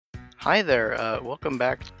Hi there. Welcome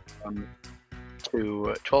back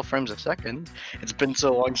to 12 frames a second. It's been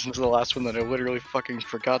so long since the last one that I literally fucking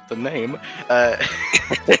forgot the name.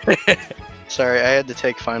 Sorry, I had to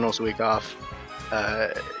take finals week off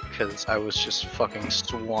because I was just fucking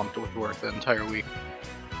swamped with work the entire week.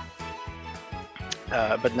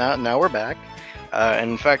 But now we're back. And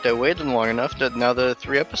in fact, I waited long enough that now the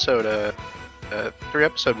three episode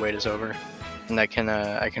wait is over, and I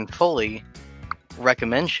can fully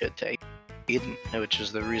recommend shit to Aiden, which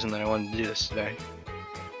is the reason that I wanted to do this today.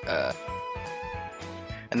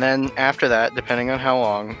 And then after that, depending on how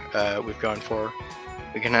long we've gone for,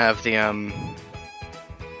 we can have the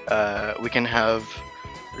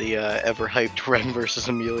ever hyped Ren versus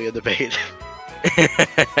Amelia debate.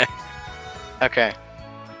 Okay.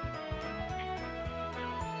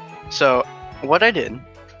 So what I did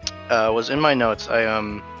was in my notes.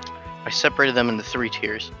 I separated them into three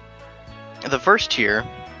tiers. The first tier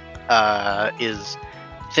is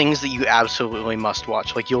things that you absolutely must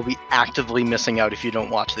watch. Like, you'll be actively missing out if you don't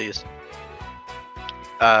watch these.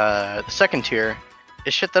 The second tier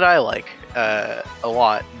is shit that I like a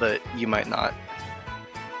lot, but you might not.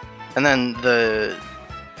 And then the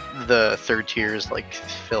third tier is like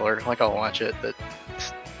filler. Like, I'll watch it, but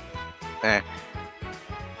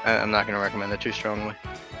I'm not going to recommend it too strongly.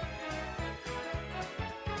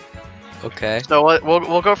 Okay. So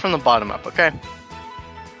we'll go from the bottom up, okay?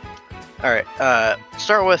 All right.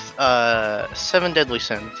 Start with 7 Deadly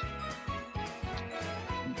Sins.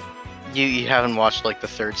 You haven't watched like the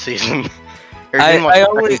third season. Or you didn't watch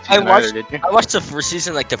the second season either, did you? I watched the first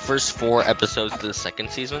season, like the first 4 episodes of the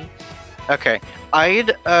second season. Okay.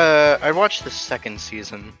 I watched the second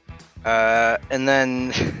season, and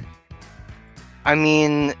then I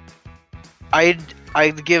mean,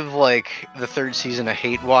 I'd give like the third season a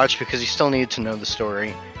hate watch because you still need to know the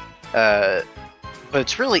story. But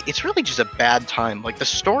it's really just a bad time. Like, the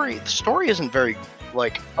story isn't very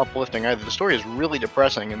like uplifting either. The story is really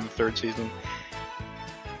depressing in the third season.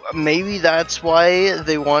 Maybe that's why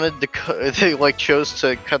they wanted to they like chose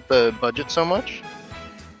to cut the budget so much.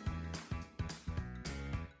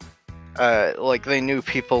 Like, they knew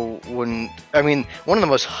people wouldn't. I mean, one of the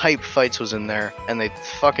most hype fights was in there, and they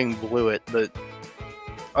fucking blew it. But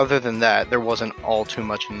other than that, there wasn't all too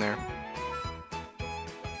much in there.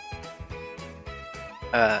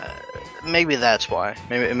 Maybe that's why.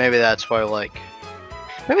 Maybe that's why. Like,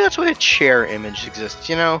 maybe that's why a chair image exists.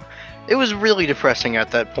 You know, it was really depressing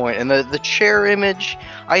at that point, and the chair image.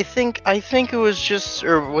 I think it was just,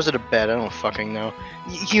 or was it a bed? I don't fucking know.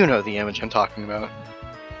 You know the image I'm talking about.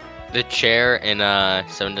 The chair in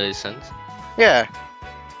 7 Deadly Sins? Yeah,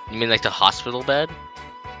 You mean like the hospital bed?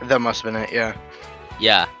 that must have been it. Yeah,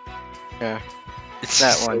 Yeah. yeah. It's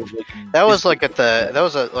That so one. fucking- That was like at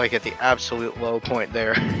the absolute low point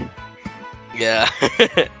there. Yeah.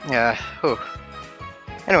 Yeah. Whew.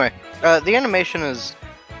 Anyway, the animation is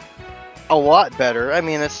a lot better. I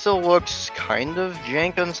mean, it still looks kind of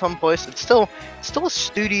jank in some place. It's still a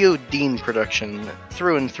Studio Dean production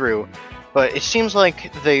through and through, but it seems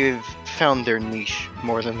like they've found their niche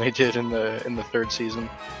more than they did in the third season.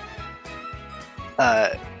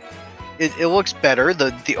 It looks better.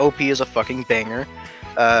 The OP is a fucking banger,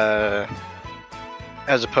 as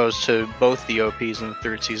opposed to both the OPs in the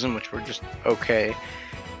third season, which were just okay.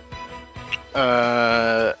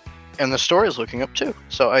 And the story is looking up too.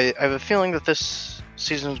 So I have a feeling that this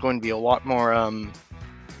season is going to be a lot more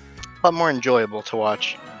enjoyable to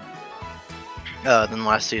watch than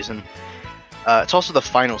last season. It's also the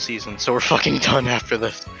final season, so we're fucking done after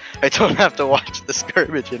this. I don't have to watch this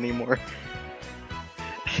garbage anymore.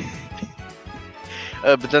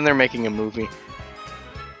 But then they're making a movie.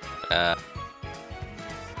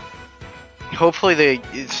 Hopefully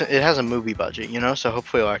it has a movie budget, you know, so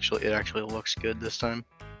hopefully it actually looks good this time.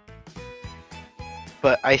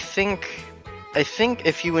 But I think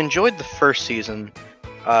if you enjoyed the first season,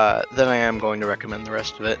 then I am going to recommend the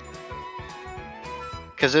rest of it,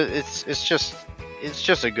 because it's just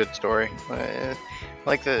a good story.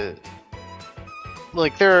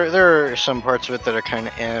 There are some parts of it that are kind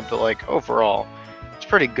of but like overall, it's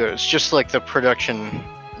pretty good. It's just like the production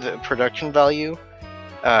value,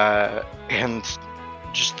 and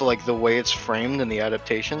just like the way it's framed and the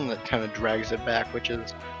adaptation that kind of drags it back, which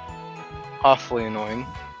is awfully annoying.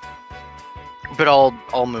 But I'll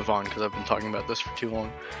move on because I've been talking about this for too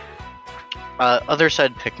long. Other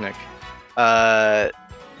Side Picnic. I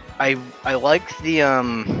like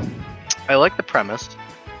the premise,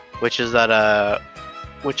 which is that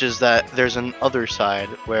there's an other side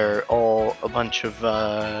where a bunch of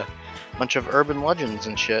urban legends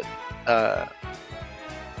and shit.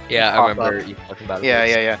 Yeah, I Pop remember up. you talking about it.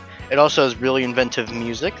 Yeah. It also has really inventive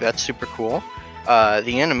music. That's super cool.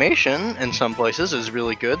 The animation in some places is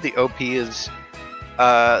really good. The OP is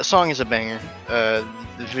song is a banger. The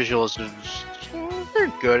visuals they're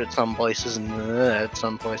good at some places and at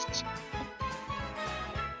some places.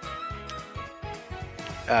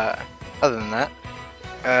 Other than that,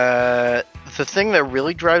 the thing that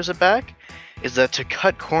really drives it back is that to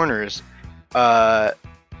cut corners,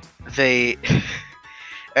 they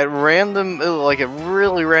at random, like at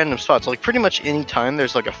really random spots, like pretty much any time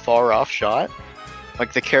there's like a far off shot,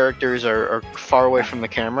 like the characters are far away from the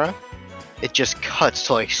camera, it just cuts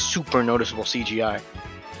to like super noticeable CGI,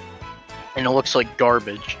 and it looks like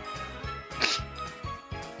garbage.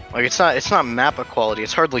 Like it's not Mappa quality.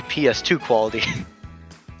 It's hardly PS2 quality.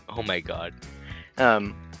 Oh my god.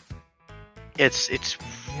 It's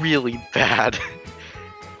really bad.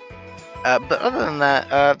 But other than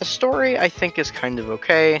that, the story I think is kind of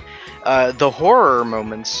okay. The horror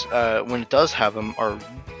moments, when it does have them,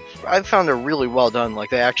 I found are really well done. Like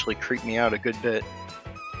they actually creep me out a good bit.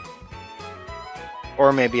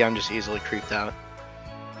 Or maybe I'm just easily creeped out.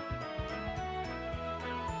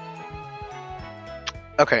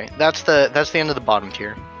 Okay, that's the end of the bottom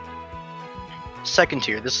tier. Second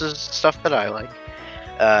tier, this is stuff that I like.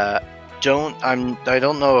 I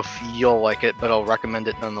don't know if you'll like it, but I'll recommend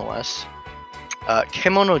it nonetheless.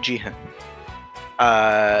 Kemono Jihen,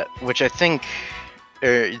 which I think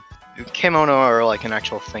Kemono are like an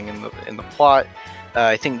actual thing in the plot.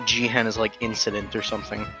 I think Jihen is like incident or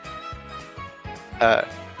something.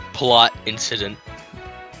 Plot incident.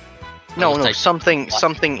 No, something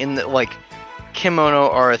in the like kimono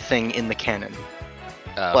are a thing in the canon.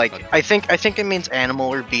 Like okay. I think it means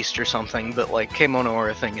animal or beast or something, but like kimono are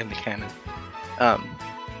a thing in the canon.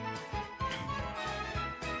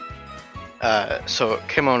 So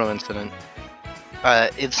kimono incident.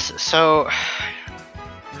 It's so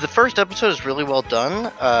the first episode is really well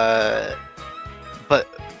done. But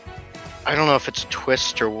I don't know if it's a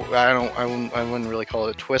twist or I wouldn't really call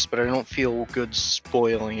it a twist, but I don't feel good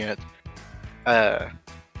spoiling it.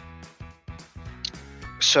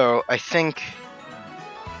 So I think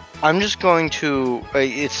I'm just going to.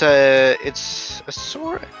 It's a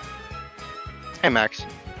sort. Hey Max.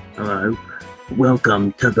 Hello.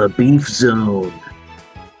 Welcome to the beef zone.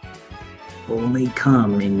 Only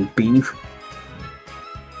come in beef.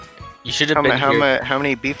 You should have been here. How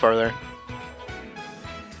many beef are there?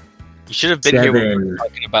 You should have been 7. here when we were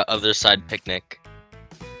talking about Other Side Picnic.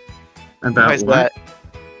 About Why is what? that?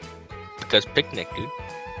 Because picnic, dude.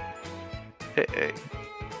 Hey.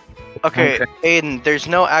 Okay, Aiden, there's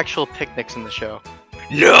no actual picnics in the show.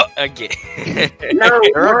 No! Okay. No,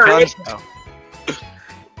 There are guns now.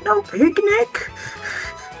 no picnic.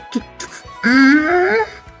 I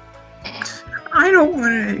don't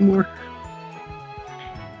want it anymore.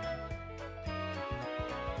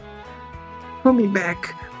 Put me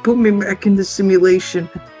back. Put me back in the simulation.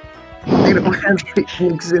 They don't have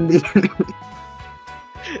picnics in the enemy.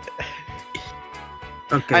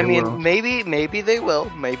 Okay, I mean, well, maybe they will.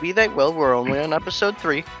 Maybe they will. We're only on episode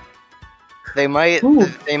 3. They might Ooh.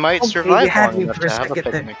 survive you had long me enough for a to have a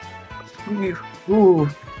second there. picnic.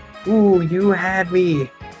 Ooh, you had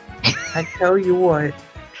me. I tell you what.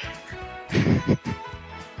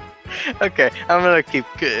 Okay, I'm gonna keep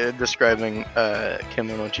describing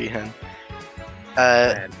Kemono Jihen.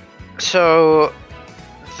 So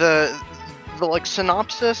the like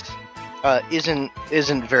synopsis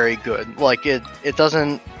isn't very good. Like it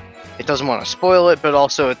doesn't want to spoil it, but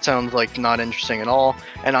also it sounds like not interesting at all.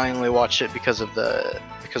 And I only watched it because of the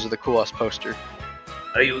cool ass poster.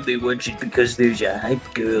 I only watch it because there's a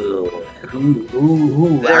hype girl.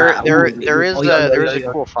 There is a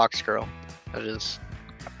cool fox girl. That is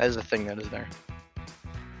a thing that is there.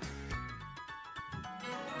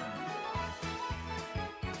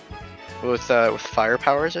 With fire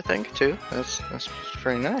powers, I think too. That's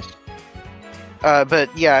very nice. But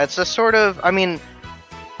yeah, it's a sort of. I mean,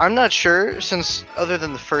 I'm not sure since other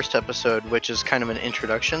than the first episode, which is kind of an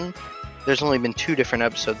introduction, there's only been 2 different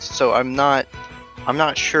episodes. So I'm not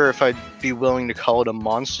sure if I'd be willing to call it a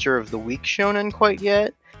Monster of the Week shonen quite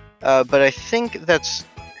yet. But I think that's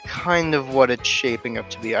kind of what it's shaping up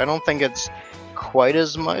to be. I don't think it's quite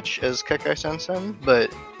as much as Kekai Sensen,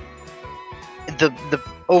 but the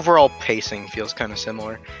overall pacing feels kind of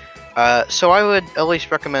similar. So I would at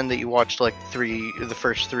least recommend that you watch like the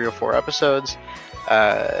first 3 or 4 episodes,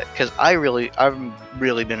 because I've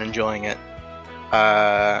really been enjoying it.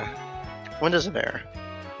 When does it air?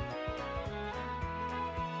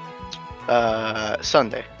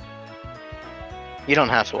 Sunday. You don't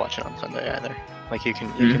have to watch it on Sunday either. Like you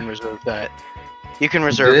can reserve that. You can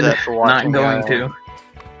reserve that for watching. Not going to.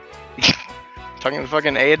 Talking to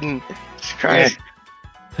fucking Aiden. Jesus Christ.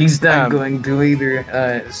 He's not Um, going to either.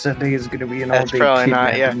 Sunday is going to be an That's all-day probably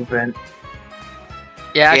not, kidnapping event.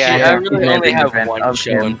 Yeah, actually, Yeah, I really only kidnapping have event one of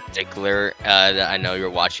show in him. particular that I know you're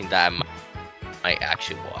watching that I might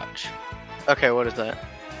actually watch. Okay, what is that?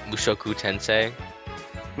 Mushoku Tensei.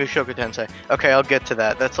 Mushoku Tensei. Okay, I'll get to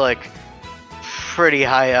that. That's like pretty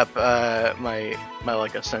high up my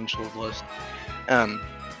like essentials list.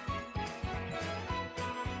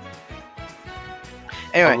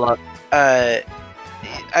 Anyway,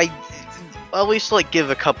 I at least like give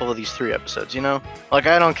a couple of these 3 episodes. You know, like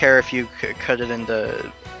I don't care if you cut it in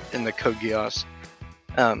the Code Geass.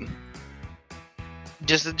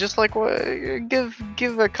 Just like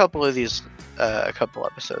give a couple of these a couple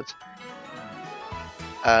episodes.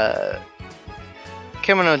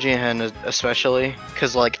 Kemono Jihen especially,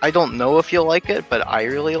 because like I don't know if you'll like it, but I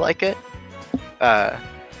really like it. I'll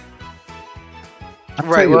tell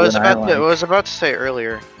Right, you what I I was about to say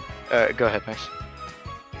earlier. Go ahead, Max.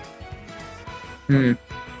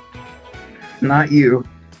 Not you.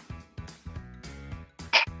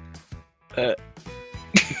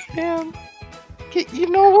 Man, you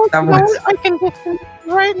know what? That You know was- what? I can listen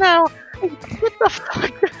right now. What the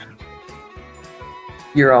fuck?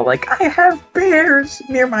 You're all like, I have bears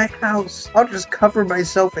near my house. I'll just cover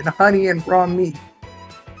myself in honey and raw meat.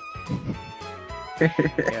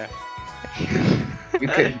 Yeah. You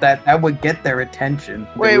could that would get their attention.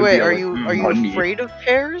 They would Wait. be Are like, you honey." afraid of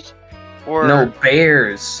pears? Or No,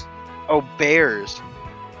 bears. Oh, bears.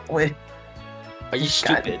 What? Are you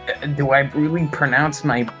stupid? God, do I really pronounce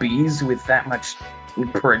my B's with that much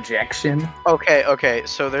projection? Okay.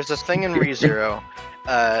 So there's this thing in ReZero.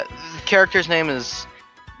 The character's name is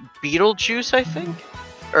Beetlejuice, I think,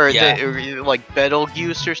 or Yeah. like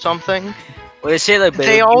Betelgeuse or something. Well, they say like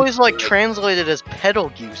They always like translate it as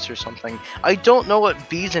Petalgeuse or something. I don't know what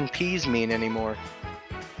B's and P's mean anymore.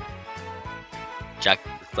 Jack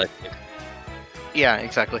dyslexic. Yeah,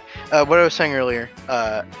 exactly. What I was saying earlier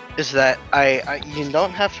is that I you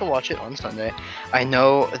don't have to watch it on Sunday. I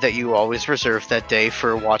know that you always reserve that day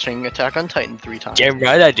for watching Attack on Titan 3 times. Damn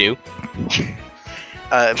right I do.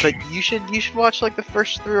 But you should watch like the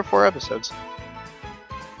first 3 or 4 episodes.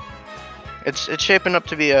 It's shaping up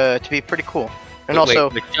to be pretty cool. And also,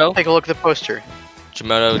 Wait, which show? take a look at the poster.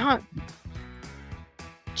 Kimono, Not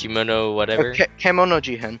Kimono, whatever. Kemono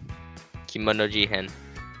Jihen. Kimono Jihen.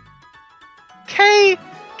 K-E.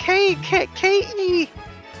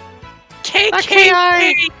 Not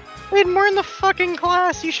K-I. We had more in the fucking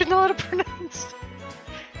class. You should know how to pronounce.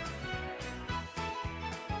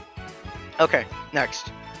 Okay,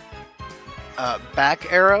 next.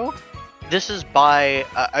 Back Arrow. This is by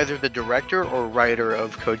either the director or writer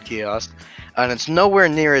of Code Geass, and it's nowhere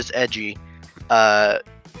near as edgy. But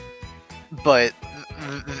it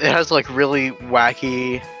has like really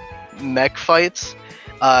wacky mech fights.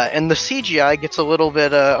 And the CGI gets a little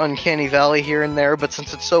bit uncanny valley here and there, but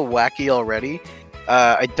since it's so wacky already,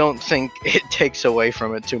 I don't think it takes away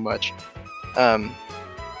from it too much.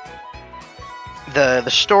 The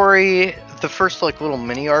story, the first like little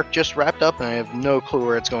mini arc just wrapped up, and I have no clue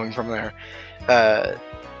where it's going from there.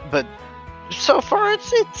 But so far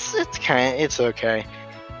it's okay.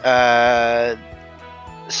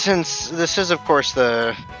 Since this is of course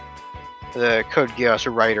the Code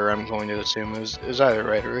Geass writer, I'm going to assume is either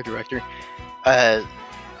writer or director. I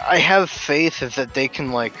have faith that they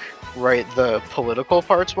can like write the political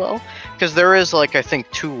parts well, because there is like I think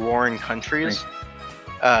 2 warring countries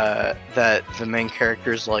that the main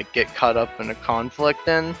characters like get caught up in a conflict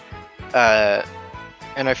in, and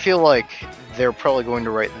I feel like they're probably going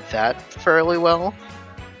to write that fairly well.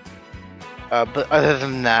 But other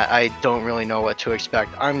than that, I don't really know what to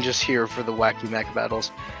expect. I'm just here for the wacky mech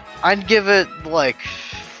battles. I'd give it like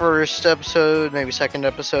first episode, maybe second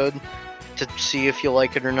episode, to see if you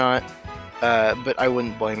like it or not. But I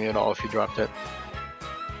wouldn't blame you at all if you dropped it.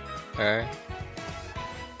 Alright.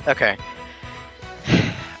 Okay.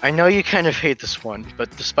 I know you kind of hate this one,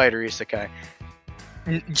 but the Spider Isekai.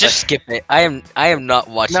 Just skip it. I am not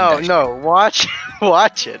watching that show.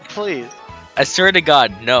 Watch it, please. I swear to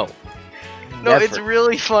God, no. No, Never. it's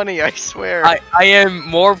really funny, I swear. I am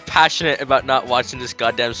more passionate about not watching this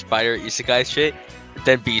goddamn Spider Isekai shit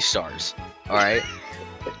than Beastars. Alright?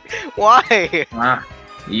 Why?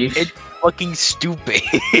 Yeesh. It's fucking stupid.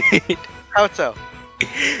 How so?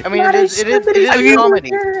 I mean, it is a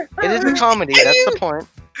comedy. It is a comedy, that's the point.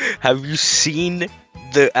 Have you seen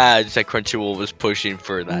the ads that Crunchyroll was pushing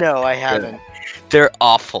for that? No, I haven't. They're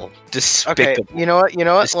awful. Okay, Despicable. you know what?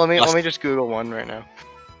 Let me Disgusting. just Google one right now.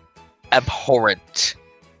 Abhorrent.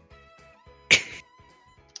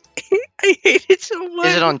 I hate it so much.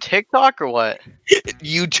 Is it on TikTok or what?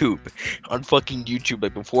 YouTube? On fucking YouTube.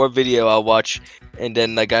 Like before a video, I'll watch, and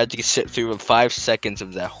then like I had to sit through 5 seconds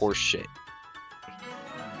of that horse shit.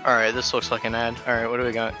 All right, this looks like an ad. All right, what do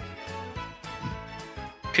we got?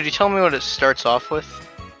 Could you tell me what it starts off with?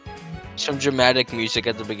 Some dramatic music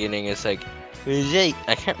at the beginning. It's like,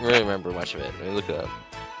 I can't really remember much of it. Let me look it up.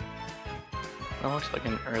 That looks like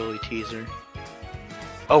an early teaser.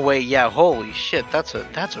 Oh wait, yeah, holy shit, that's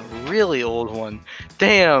a really old one.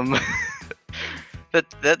 Damn.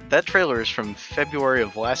 that trailer is from February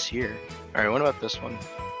of last year. All right, what about this one?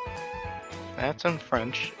 That's in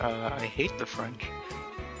French. I hate the French.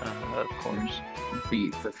 Of course.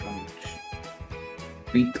 Beat the French.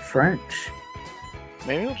 Beat the French.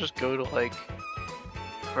 Maybe I'll just go to like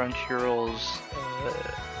Crunchyroll's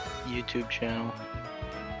YouTube channel.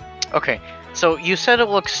 Okay, so you said it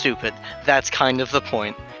looks stupid. That's kind of the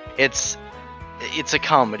point. It's a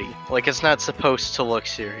comedy. Like it's not supposed to look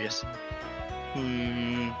serious.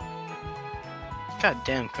 God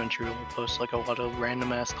damn, Crunchyroll posts like a lot of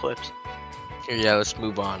random ass clips. Here, yeah, let's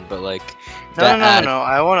move on. But like, No, that ad- no.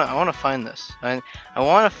 I wanna find this. I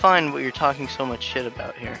wanna find what you're talking so much shit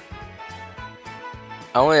about here.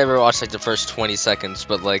 I only ever watched like the first 20 seconds,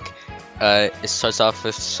 but like, it starts off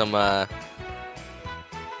with some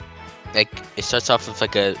like it starts off with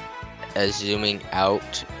like a zooming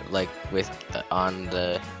out, like with on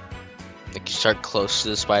the like you start close to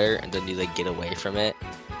the spider and then you like get away from it,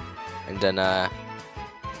 and then and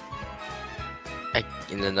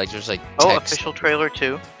then like there's like Oh, text. official trailer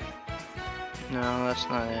 2. No, that's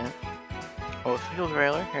not it. Oh, official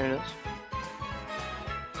trailer. Here it is.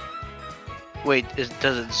 Wait,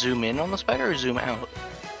 does it zoom in on the spider or zoom out?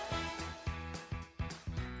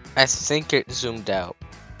 I think it zoomed out.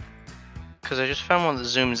 Because I just found one that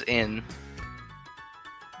zooms in.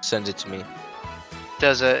 Send it to me.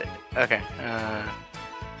 Does it? Okay.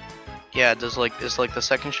 Yeah. Does like is like the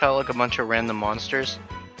second shot like a bunch of random monsters?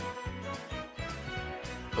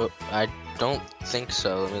 Oh, I don't think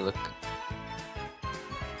so. Let me look.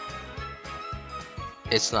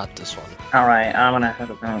 It's not this one. Alright, I'm gonna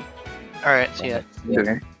have a go. All right. So yeah,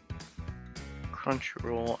 Okay.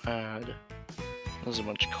 Crunchyroll ad. There's a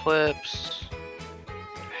bunch of clips.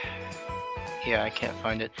 Yeah, I can't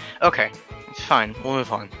find it. Okay, it's fine. We'll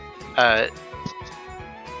move on. But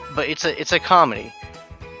it's a comedy.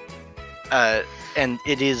 And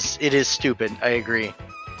it is stupid. I agree.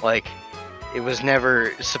 Like, it was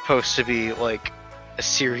never supposed to be like a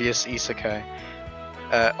serious isekai.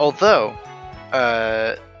 Although,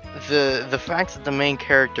 the fact that the main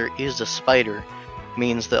character is a spider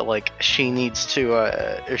means that like she needs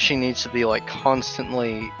to be like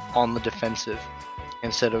constantly on the defensive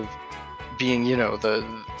instead of being, you know, the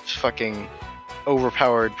fucking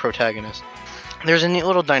overpowered protagonist. There's a neat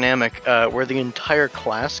little dynamic where the entire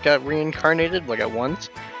class got reincarnated like at once.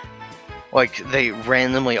 Like they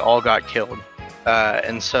randomly all got killed,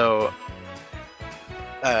 and so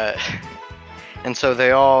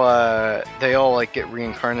they all like get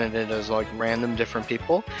reincarnated as like random different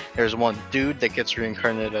people. There's one dude that gets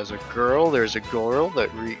reincarnated as a girl. There's a girl that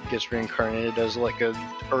gets reincarnated as like a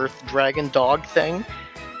earth dragon dog thing.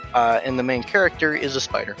 And the main character is a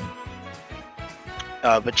spider.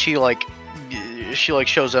 But she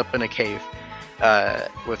shows up in a cave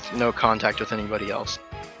with no contact with anybody else,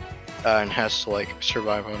 and has to like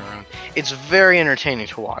survive on her own. It's very entertaining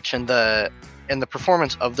to watch, and the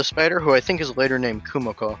performance of the spider, who I think is later named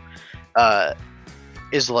Kumoko,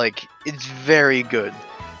 is like it's very good.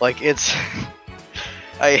 Like it's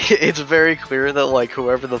it's very clear that like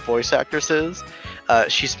whoever the voice actress is,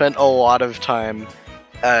 she spent a lot of time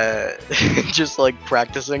just like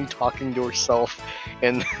practicing talking to herself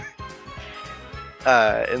in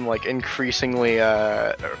like increasingly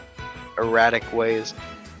erratic ways.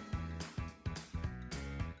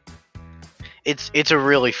 It's a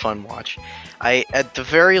really fun watch. I at the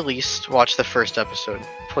very least watch the first episode,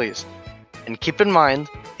 please. And keep in mind,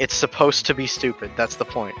 it's supposed to be stupid. That's the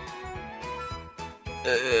point.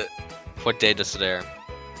 What day does it air?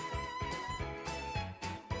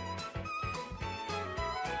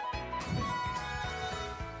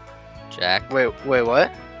 Jack? Wait,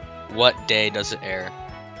 what? What day does it air?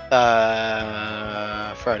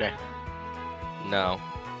 Friday. No.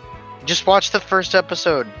 Just watch the first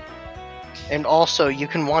episode. And also, you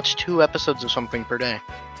can watch 2 episodes of something per day.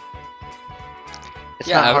 It's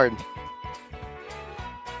Yeah, not hard.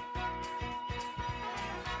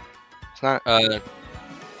 It's not.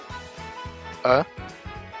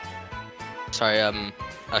 Sorry, I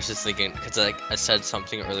was just thinking, because like I said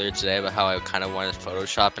something earlier today about how I kind of wanted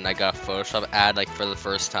Photoshop, and I got a Photoshop ad like for the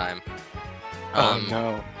first time. Oh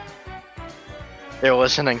no. They're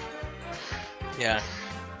listening. Yeah.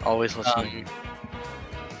 Always listening.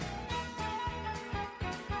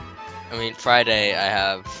 I mean, Friday I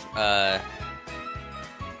have,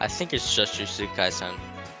 I think it's just Jujutsu Kaisen.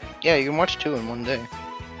 Yeah, you can watch 2 in one day.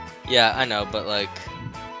 Yeah, I know, but like,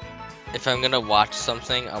 if I'm gonna watch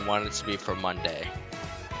something, I want it to be for Monday.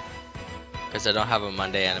 Because I don't have a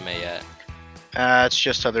Monday anime yet. It's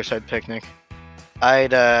just Other Side Picnic.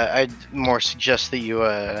 I'd more suggest that you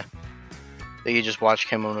just watch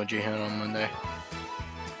Kemono Jihen on Monday.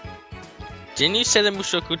 Didn't you say that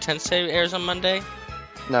Mushoku Tensei airs on Monday?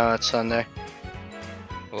 No, it's Sunday.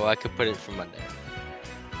 Well, I could put it for Monday.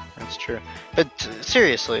 That's true. But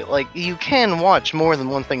seriously, like, you can watch more than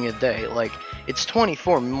one thing a day. Like, it's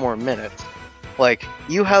 24 more minutes. Like,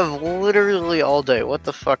 you have literally all day. What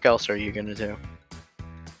the fuck else are you gonna do?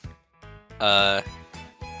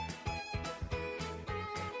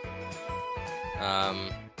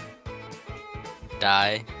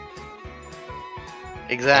 Die.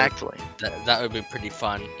 Exactly. That would be pretty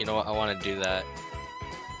fun. You know what? I want to do that.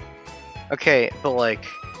 Okay, but like,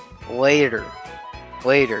 later,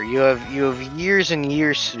 you have years and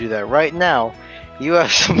years to do that. Right now, you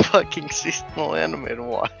have some fucking seasonal anime to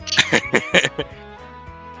watch.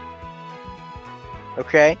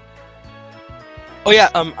 Okay. Oh yeah.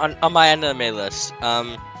 On my anime list.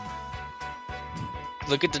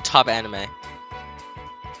 Look at the top anime.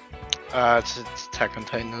 It's Attack on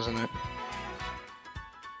Titan, isn't it?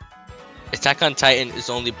 Attack on Titan is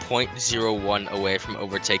only 0.01 away from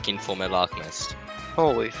overtaking Full Metal Alchemist.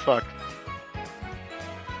 Holy fuck.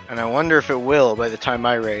 And I wonder if it will by the time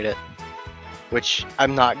I rate it. Which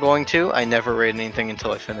I'm not going to. I never rate anything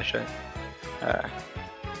until I finish it.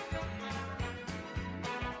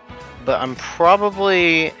 But I'm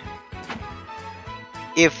probably...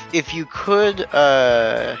 If you could,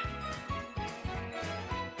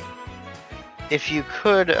 if you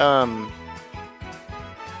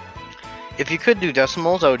could do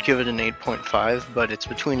decimals, I would give it an 8.5, but it's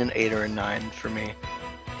between an 8 or a 9 for me.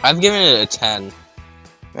 I've given it a 10.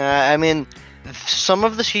 I mean, some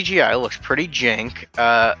of the CGI looks pretty jank.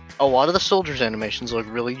 A lot of the soldiers' animations look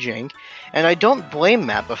really jank, and I don't blame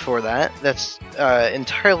Mappa for that. That's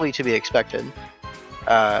entirely to be expected.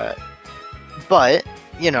 But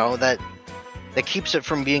you know that keeps it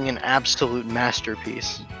from being an absolute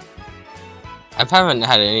masterpiece. I haven't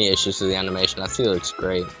had any issues with the animation. I think it looks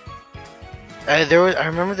great. I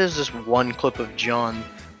remember there's this one clip of John,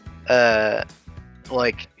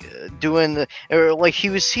 doing the, or like he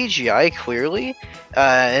was CGI clearly,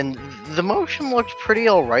 and the motion looked pretty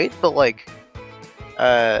alright, but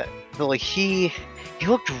he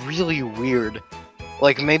looked really weird.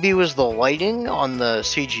 Like maybe it was the lighting on the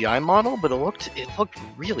CGI model, but it looked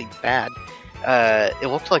really bad. It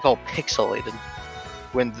looked like all pixelated,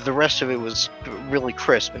 when the rest of it was really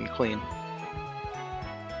crisp and clean.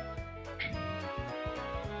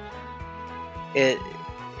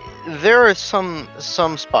 There are some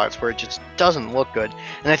spots where it just doesn't look good,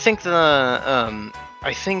 and I think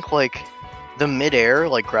like the mid-air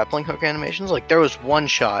like grappling hook animations, like there was one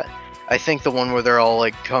shot, I think the one where they're all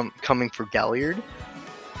like coming for Galliard,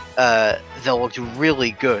 that looked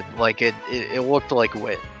really good. Like it looked like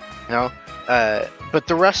wit, you know. But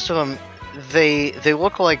the rest of them, they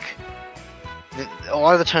look like, a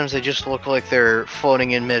lot of the times they just look like they're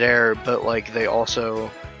floating in mid-air, but like they also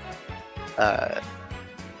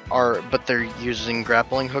but they're using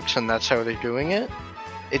grappling hooks, and that's how they're doing it.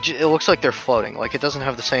 It looks like they're floating. Like it doesn't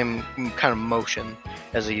have the same kind of motion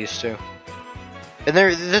as it used to. And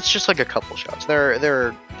that's just like a couple shots. There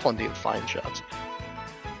are plenty of fine shots.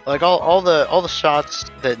 Like all the shots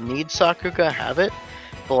that need Sakuga have it,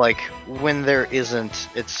 but like when there isn't,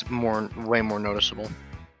 it's way more noticeable.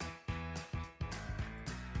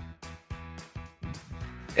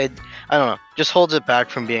 I don't know, just holds it back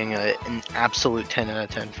from being an absolute 10 out of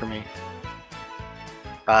 10 for me.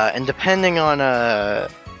 And depending on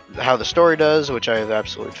how the story does, which I have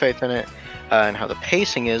absolute faith in it, and how the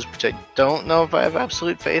pacing is, which I don't know if I have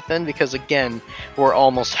absolute faith in, because again, we're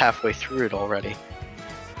almost halfway through it already.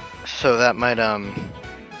 So that might,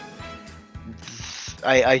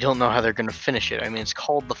 I don't know how they're gonna finish it. I mean, it's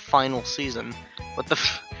called the final season. What the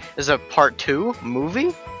is that part 2 movie?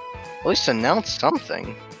 At least announce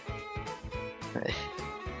something.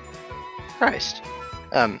 Christ.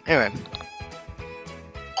 Anyway.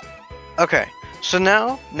 Okay, so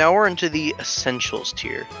now we're into the essentials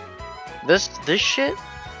tier. This shit,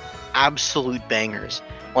 absolute bangers.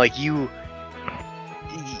 Like you'll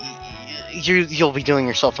be doing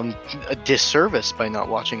yourself a disservice by not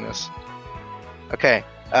watching this. Okay,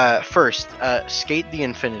 first, Skate the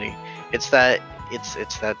Infinity. It's that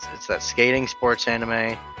it's that skating sports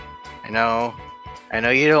anime. I know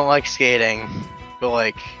you don't like skating, but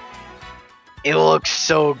like it looks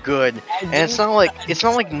so good. And it's not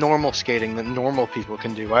like normal skating that normal people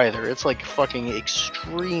can do either. It's like fucking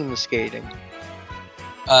extreme skating.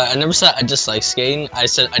 I never said I dislike skating. I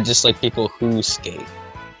said I dislike people who skate.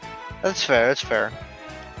 That's fair.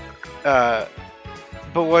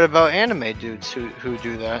 But what about anime dudes who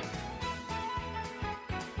do that?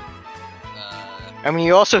 I mean,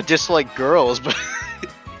 you also dislike girls, but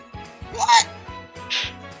What?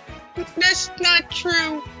 That's not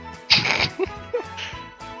true.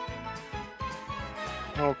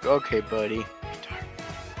 oh, okay, buddy.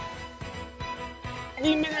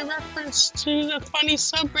 He made a reference to the funny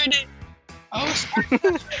subreddit. Oh,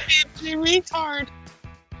 you retard.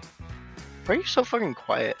 Why are you so fucking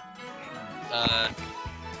quiet?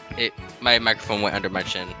 My microphone went under my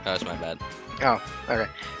chin. That was my bad. Oh, okay.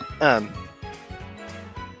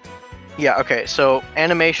 Yeah, okay, so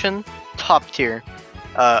animation, top tier.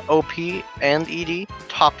 OP and ED,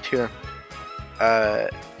 top tier.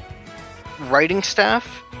 Writing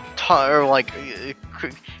staff,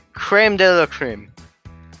 creme de la creme.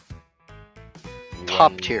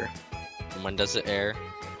 Top tier. When does it air?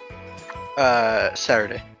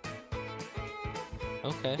 Saturday.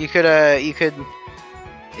 Okay. You could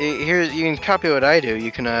here you can copy what I do.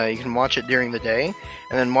 You can watch it during the day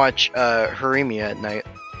and then watch Haremia at night.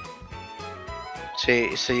 So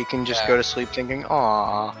you can just go to sleep thinking,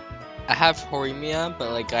 "Aw." I have Horimiya,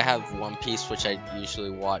 but like I have One Piece, which I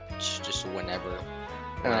usually watch just whenever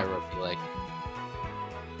I feel like.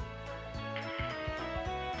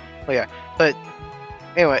 Well, yeah, but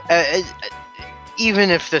anyway,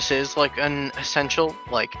 even if this is like an essential,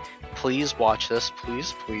 like, please watch this,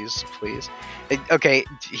 please. Okay,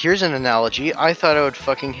 here's an analogy. I thought I would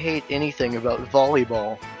fucking hate anything about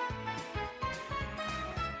volleyball,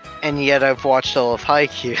 and yet I've watched all of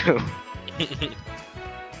Haikyuu.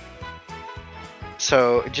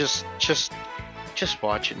 So just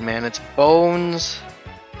watch it, man. It's bones.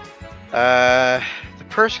 The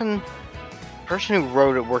person who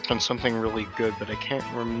wrote it worked on something really good, but I can't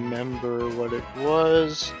remember what it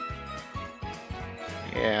was.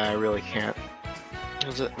 Yeah, I really can't.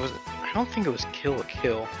 Was it? I don't think it was Kill la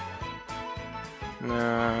Kill.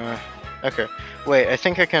 Nah. Okay. Wait. I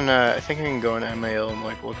think I can go in MAO and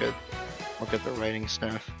like look at the writing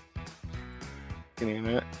stuff. Give me a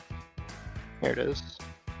minute. Here it is.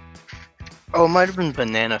 Oh, it might have been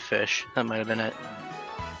Banana Fish. That might have been it.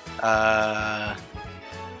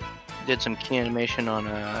 Did some key animation on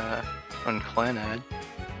Clannad.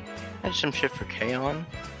 Had some shit for K-On!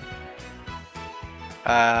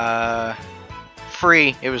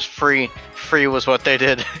 Free. It was free. Free was what they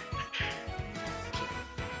did.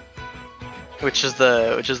 which is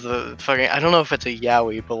the fucking, I don't know if it's a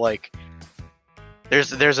yaoi, but like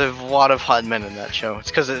there's a lot of hot men in that show.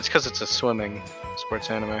 It's cause it's a swimming sports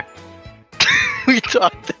anime. We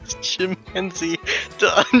taught this chimpanzee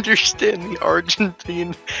to understand the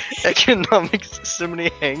Argentine economic system and he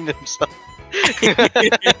hanged himself.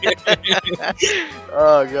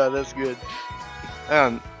 Oh god, that's good.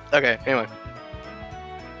 Okay, anyway.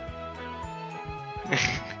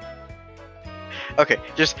 Okay,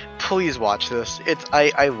 just please watch this.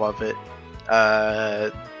 I love it.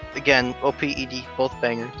 Again, OPED, both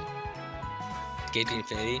bangers. Skate the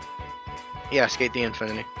Infinity. Yeah, Skate the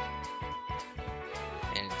Infinity.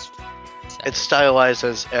 And It's stylized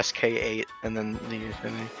as SK8 and then the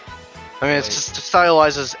Infinity. I mean, it's just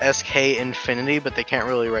stylized as SK Infinity, but they can't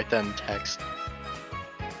really write that in text.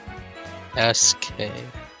 SK.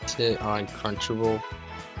 Is it on Crunchyroll?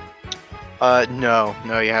 No,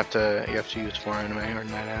 you have to use 4anime or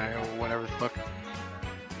 9anime or whatever the fuck.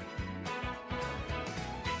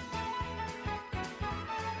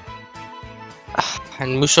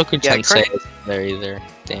 And Mushoku Tensei Crunch- isn't there either.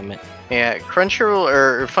 Damn it. Yeah, Crunchyroll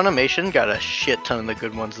or Funimation got a shit ton of the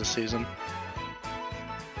good ones this season.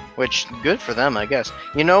 Which, good for them, I guess.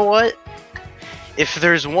 You know what? If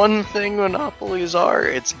there's one thing monopolies are,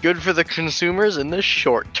 it's good for the consumers in the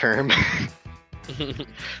short term.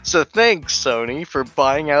 So thanks, Sony, for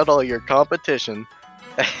buying out all your competition.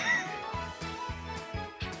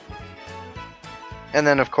 And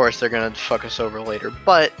then, of course, they're gonna fuck us over later.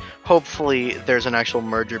 But hopefully, there's an actual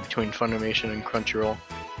merger between Funimation and Crunchyroll.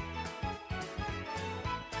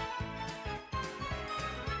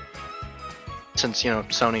 Since, you know,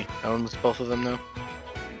 Sony owns both of them now.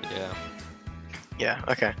 yeah. Yeah,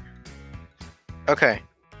 okay. Okay.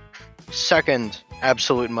 Second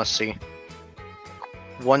absolute must-see.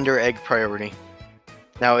 Wonder Egg Priority.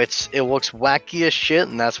 Now it looks wacky as shit,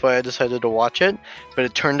 and that's why I decided to watch it. But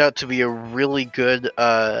it turned out to be a really good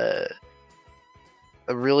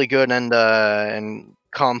and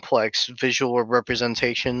complex visual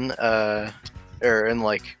representation, and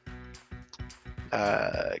like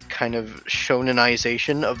kind of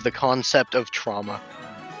shonenization of the concept of trauma.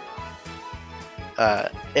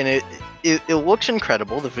 And it looks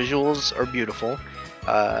incredible. The visuals are beautiful.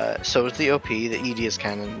 So is the OP. The ED is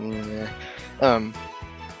kind of.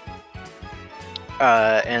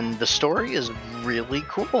 And the story is really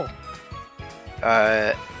cool.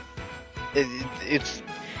 It's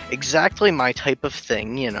exactly my type of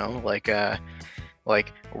thing, you know,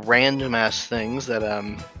 like random ass things that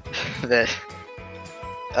that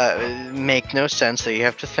make no sense that you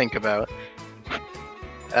have to think about.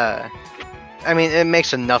 I mean, it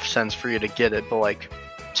makes enough sense for you to get it, but like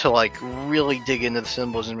to like really dig into the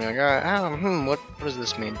symbols and be like, what does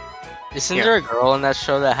this mean? Isn't Yeah. there a girl in that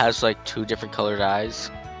show that has like 2 different colored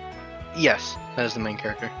eyes? Yes, that is the main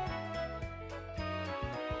character.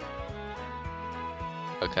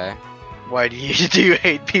 Okay. Why do you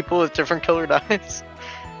hate people with different colored eyes?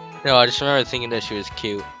 No, I just remember thinking that she was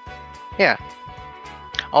cute.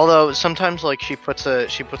 Although sometimes like she puts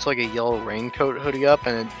like a yellow raincoat hoodie up,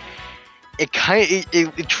 and it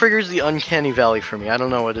triggers the uncanny valley for me. I don't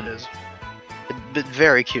know what it is. But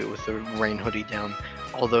very cute with the rain hoodie down.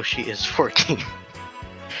 Although she is 14.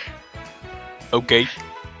 Okay.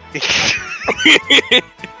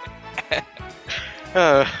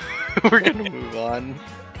 We're gonna move on.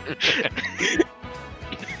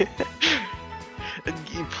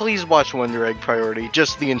 Please watch Wonder Egg Priority,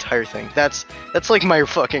 just the entire thing. That's like my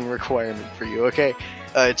fucking requirement for you, okay?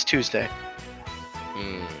 It's Tuesday.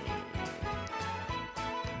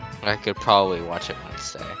 I could probably watch it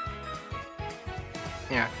Wednesday.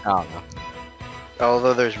 Yeah. I don't know.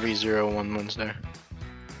 Although there's ReZero one Wednesday.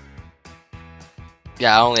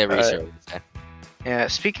 Yeah, I only have research Wednesday. Yeah,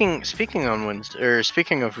 speaking on Wednesday, or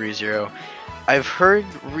speaking of ReZero, I've heard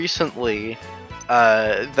recently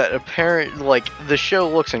that like the show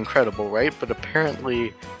looks incredible, right? But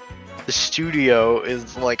apparently the studio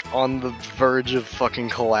is like on the verge of fucking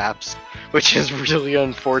collapse, which is really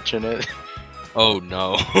unfortunate. Oh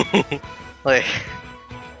no. Like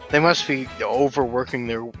they must be overworking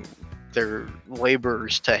their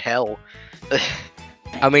laborers to hell.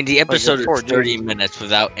 I mean, the episode Like, is 30 minutes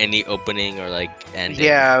without any opening or like ending.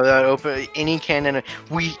 Yeah, without open any canon.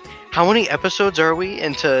 How many episodes are we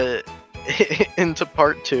into into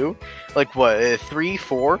part 2? Like what? 3,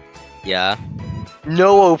 4? Yeah.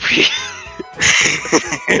 No OP.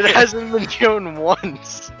 It hasn't been shown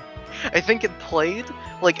once. I think it played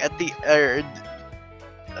like at the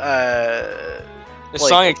The like,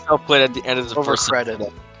 song itself played at the end of the over first credit.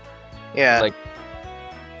 episode. Yeah. Like-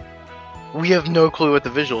 we have no clue what the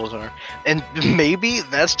visuals are, and maybe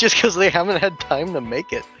that's just because they haven't had time to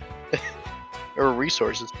make it or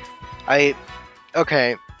resources.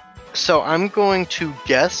 Okay. So I'm going to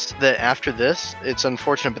guess that after this, it's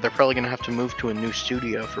unfortunate, but they're probably going to have to move to a new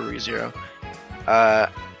studio for ReZero.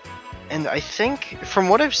 And I think, from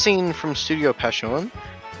what I've seen from Studio Passion,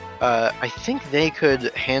 I think they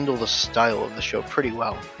could handle the style of the show pretty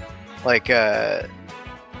well. Like, I've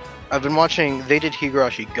been watching, they did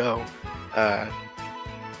Higurashi Go,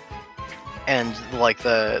 and like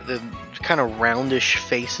the kind of roundish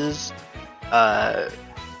faces,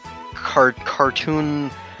 cartoon,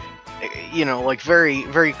 you know, like very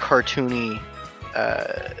very cartoony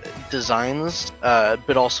designs,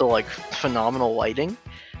 but also like phenomenal lighting,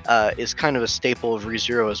 is kind of a staple of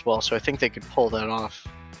ReZero as well. So I think they could pull that off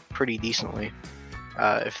pretty decently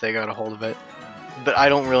if they got a hold of it. But I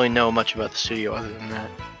don't really know much about the studio other than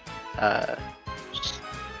that.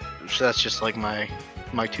 So that's just like my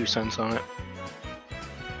 2 cents on it.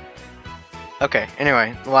 Okay.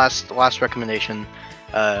 Anyway, last recommendation.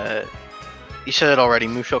 You said it already,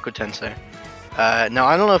 Mushoku Tensei. Now,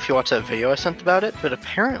 I don't know if you watched that video I sent about it, but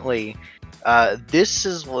apparently, this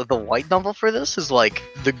is the light novel for this is like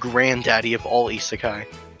the granddaddy of all isekai.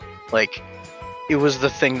 Like, it was the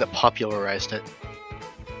thing that popularized it.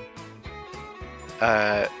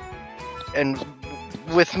 And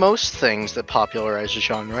with most things that popularize the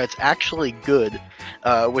genre, it's actually good,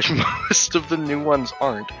 which most of the new ones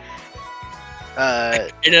aren't.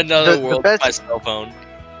 In another the world, best- my cell phone.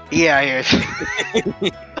 Yeah.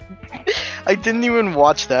 I didn't even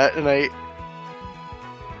watch that, and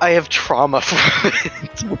I have trauma from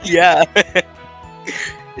it. Yeah.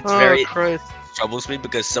 It's very Christ. troubles me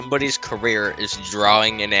because somebody's career is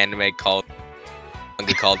drawing an anime called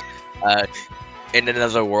In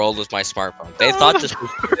Another World with my smartphone. They thought this was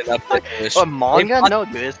good enough that it was A manga? thought- No,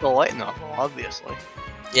 dude, it's the light novel, obviously.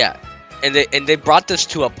 Yeah, and they brought this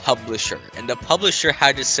to a publisher, and the publisher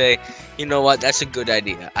had to say, you know what, that's a good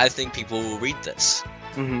idea. I think people will read this.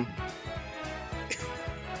 Mm-hmm.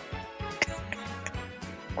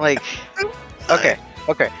 Like, okay,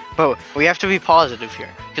 but we have to be positive here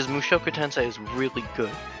because Mushoku Tensei is really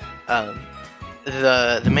good.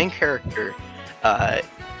 The main character,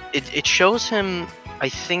 it shows him, I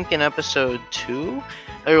think, in episode 2,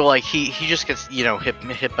 or like he just gets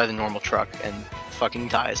hit by the normal truck and fucking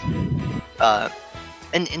dies.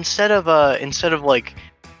 And instead of like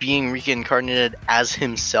being reincarnated as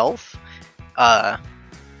himself, but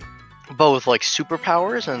with like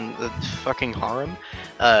superpowers and the fucking harem,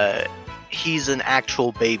 he's an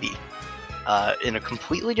actual baby, in a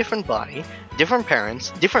completely different body, different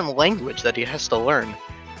parents, different language that he has to learn,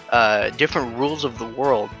 different rules of the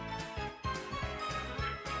world.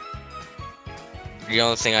 The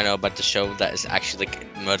only thing I know about the show that is actually like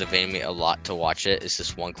motivating me a lot to watch it is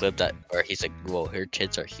this one clip where he's like, "Whoa, her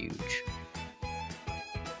tits are huge."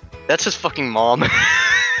 That's his fucking mom.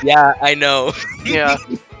 Yeah, I know. Yeah,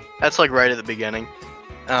 that's like right at the beginning.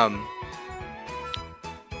 And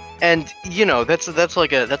that's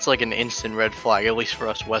like an instant red flag, at least for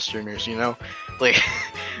us Westerners, like,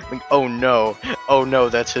 oh no,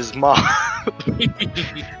 that's his mom.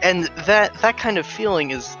 And that kind of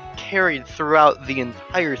feeling is carried throughout the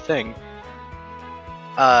entire thing.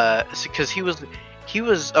 Because he was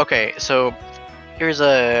okay. So here's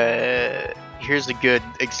a good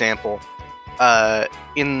example.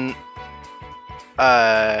 In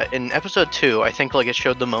episode 2, I think like it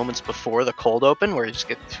showed the moments before the cold open where he just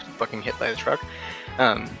gets fucking hit by the truck.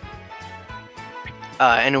 And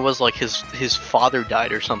it was like his father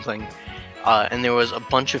died or something. And there was a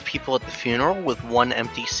bunch of people at the funeral with one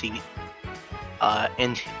empty seat.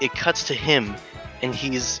 And it cuts to him, and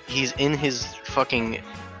he's in his fucking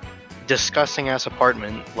disgusting ass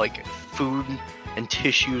apartment, like food and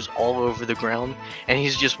tissues all over the ground, and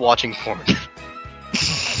he's just watching porn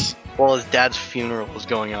while his dad's funeral is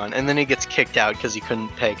going on. And then he gets kicked out because he couldn't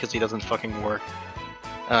pay because he doesn't fucking work.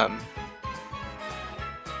 And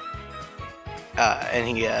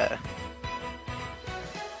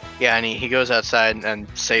he goes outside and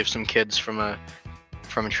saves some kids from a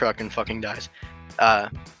truck and fucking dies.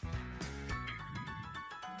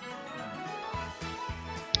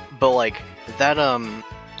 But like that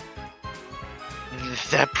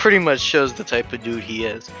pretty much shows the type of dude he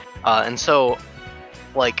is. And so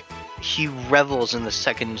like he revels in the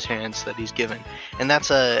second chance that he's given. And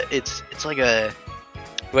that's it's like a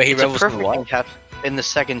Wait, he it's a revels in perfect what? in the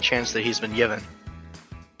second chance that he's been given.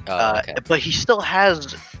 Okay. But he still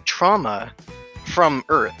has trauma from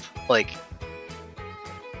Earth. Like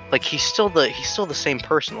he's still the same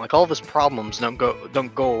person. Like all of his problems don't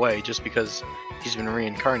go away just because he's been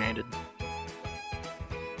reincarnated.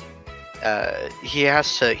 He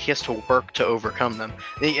has to work to overcome them.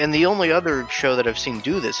 And the only other show that I've seen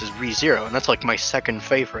do this is ReZero, and that's like my second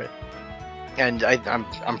favorite. And I'm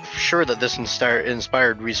sure that this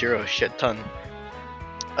inspired ReZero a shit ton.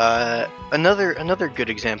 Another good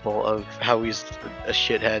example of how he's a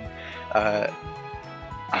shithead.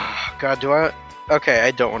 God, do I? Okay, I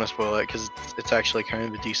don't want to spoil it because it's actually kind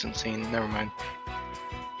of a decent scene. Never mind.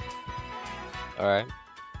 All right.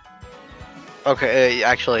 Okay,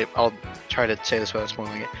 actually, I'll try to say this without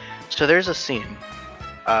spoiling it. So there's a scene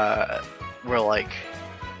where, like,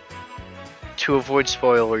 to avoid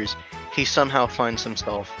spoilers, he somehow finds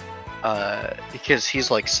himself, because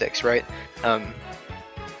he's like 6, right? At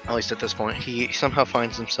least at this point, he somehow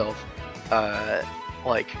finds himself,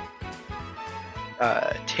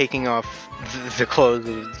 taking off the clothes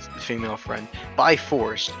of his female friend by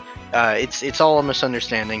force. It's all a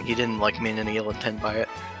misunderstanding. He didn't like mean any ill intent by it.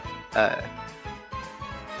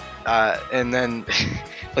 And then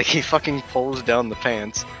like he fucking pulls down the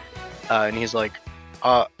pants, and he's like,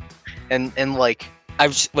 and like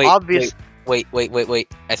Wait.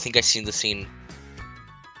 I think I've seen the scene.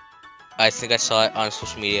 I think I saw it on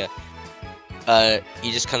social media.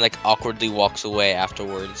 He just kind of like awkwardly walks away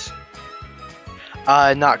afterwards.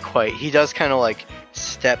 Not quite. He does kind of like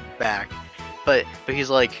step back, but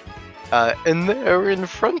he's like, and there in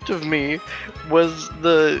front of me was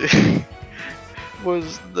the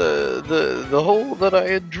the hole that I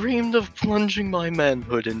had dreamed of plunging my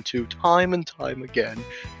manhood into time and time again.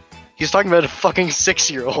 He's talking about a fucking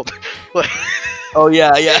 6-year-old. Like, oh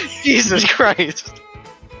yeah. Jesus Christ.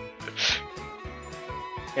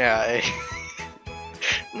 Yeah,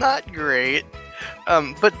 not great.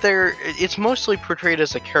 But it's mostly portrayed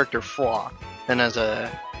as a character flaw than as a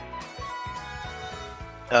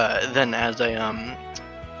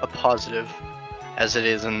positive, as it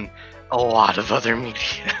is in a lot of other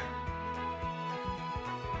media.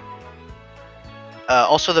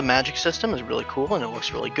 Also, the magic system is really cool and it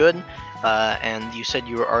looks really good. And you said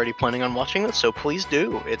you were already planning on watching it, so please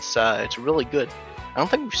do. It's really good. I don't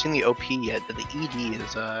think we've seen the OP yet, but the ED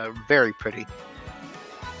is very pretty.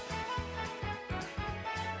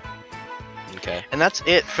 Okay. And that's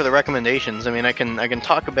it for the recommendations. I mean, I can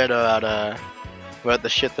talk a bit about the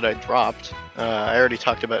shit that I dropped. I already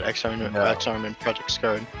talked about X-Arm and Project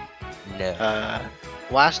Scarred. No.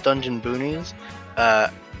 Last Dungeon Boonies,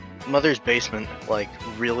 Mother's Basement like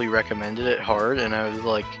really recommended it hard, and I was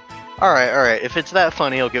like, all right, if it's that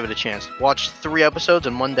funny, I'll give it a chance. Watched 3 episodes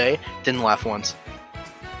in one day, didn't laugh once.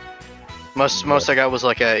 Most I got was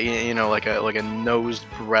like a like a nosed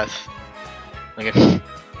breath, like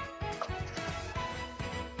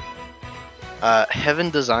a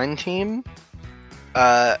Heaven Design Team.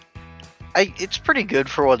 It's pretty good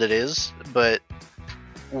for what it is, but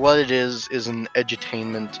what it is an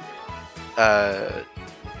edutainment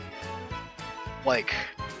like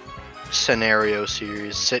scenario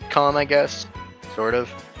series sitcom, I guess, sort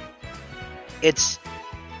of.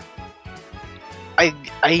 I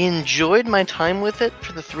enjoyed my time with it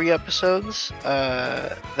for the 3 episodes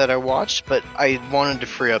that I watched, but I wanted to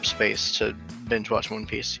free up space to binge watch One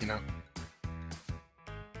Piece, you know.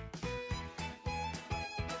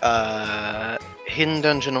 Hidden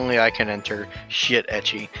dungeon only I can enter. Shit,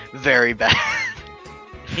 ecchi. Very bad.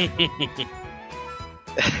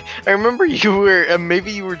 I remember you were,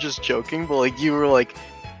 maybe you were just joking, but like you were like,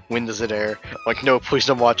 when does it air? I'm like, no, please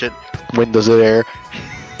don't watch it. When does it air?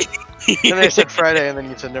 And then I said Friday, and then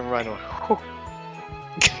you said never mind. I'm like, whew.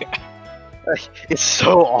 It's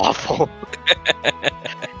so awful.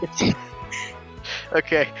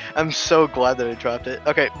 Okay, I'm so glad that I dropped it.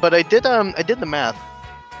 Okay, but I did the math.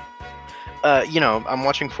 I'm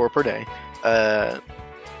watching 4 per day.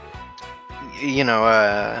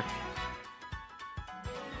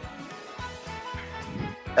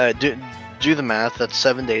 Do the math. That's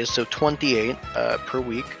 7 days, so 28 per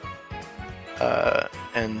week.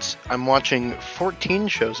 And I'm watching 14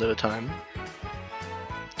 shows at a time.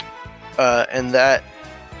 And that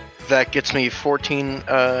gets me 14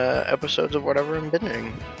 episodes of whatever I'm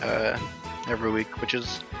binging every week, which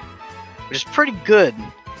is pretty good.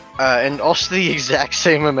 And also the exact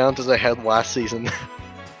same amount as I had last season.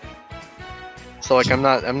 So like I'm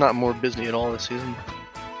not more busy at all this season.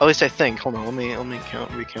 At least I think. Hold on, let me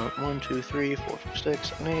recount. 1, 2, 3, 4, 5, 6,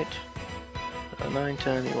 7, 8, 9,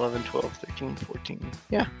 10, 11, 12, 13, 14.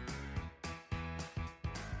 Yeah.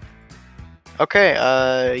 Okay,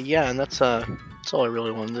 yeah, and that's all I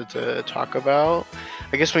really wanted to talk about.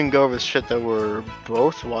 I guess we can go over the shit that we're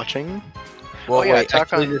both watching. Well, yeah, wait,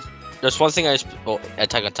 Attack on- actually, there's one thing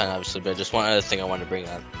Attack on Titan obviously, but just one other thing I want to bring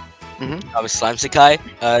up. Was Slime Sakai.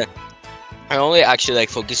 I only actually like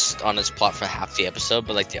focused on its plot for half the episode,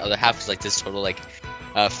 but like the other half is like this total like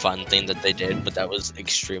fun thing that they did, but that was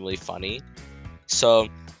extremely funny. So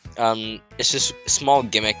it's just a small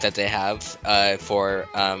gimmick that they have for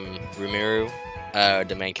Rimuru,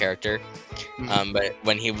 the main character. But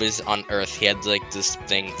when he was on Earth, he had like this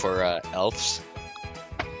thing for elves,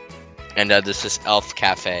 and there's this elf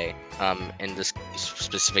cafe in this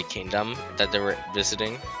specific kingdom that they were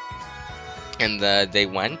visiting, and they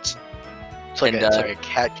went. It's like a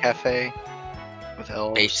cat cafe with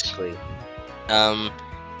elves. Basically. And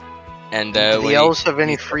do the elves have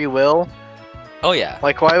any free will? Oh yeah.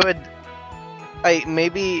 Like, why would I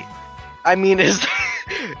mean, is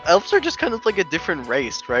elves are just kind of like a different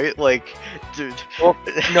race, right? Like, dude, Well,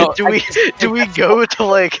 no, do we go to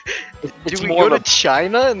like it's do we more go of to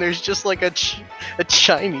China and there's just like a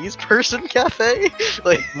Chinese person cafe?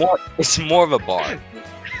 Like, it's more of a bar.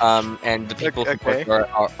 And the people who Okay. work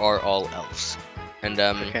are all elves. And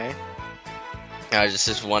okay. just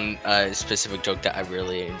this one specific joke that I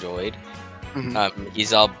really enjoyed. Mhm.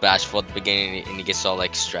 He's all bashful at the beginning and he gets all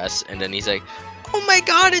like stressed, and then he's like, "Oh my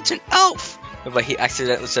god, it's an elf!" But he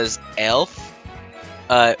accidentally says elf,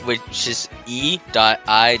 which is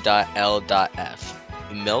E.I.L.F.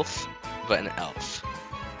 MILF, but an elf.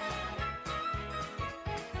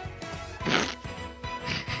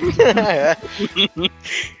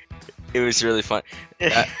 It was really fun.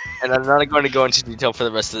 And I'm not going to go into detail for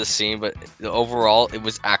the rest of the scene, but overall, it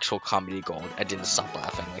was actual comedy gold. I didn't stop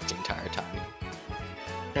laughing like the entire time.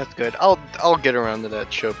 That's good. I'll get around to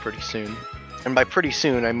that show pretty soon. And by pretty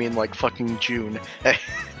soon, I mean like fucking June.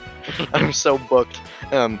 I'm so booked.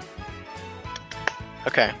 Okay.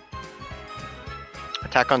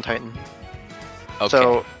 Attack on Titan. Okay.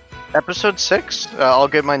 So, episode 6. I'll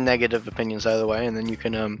get my negative opinions out of the way, and then you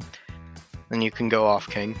can go off,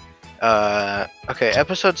 King. Okay,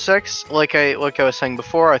 episode 6. Like I was saying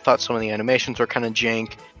before, I thought some of the animations were kind of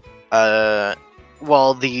jank.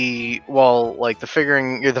 While the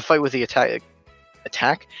figuring or the fight with the attack,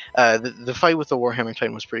 the fight with the Warhammer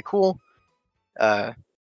Titan was pretty cool. Other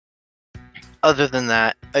than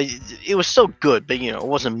that, it was still good, but it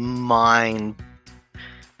wasn't mind.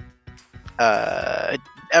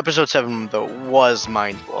 Episode 7 though was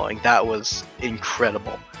mind blowing. That was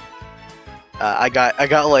incredible. I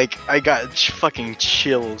got fucking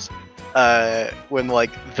chills when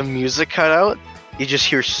the music cut out. You just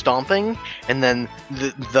hear stomping, and then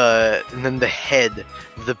the head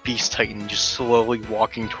of the Beast Titan just slowly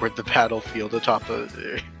walking toward the battlefield atop of,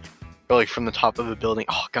 or from the top of a building.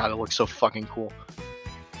 Oh god, it looks so fucking cool.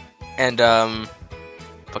 And oh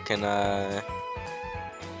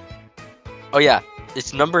yeah,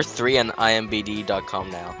 it's number 3 on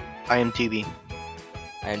IMDb.com now. IMDb,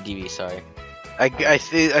 sorry. I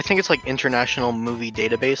think it's like International Movie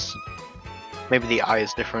Database. Maybe the I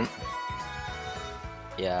is different.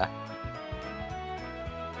 Yeah.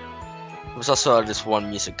 There was also this one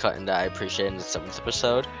music cut in that I appreciated in the 7th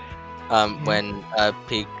episode. When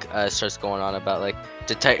Peak starts going on about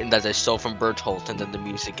the Titan that they stole from Bertholdt, and then the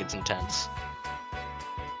music gets intense.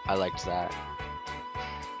 I liked that.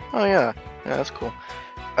 Oh yeah, that's cool.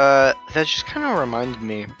 That just kind of reminded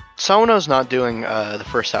me. Sawano's not doing the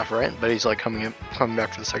first half, right? But he's coming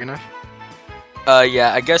back for the second half.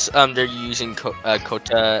 Yeah, I guess they're using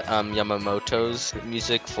Kota Yamamoto's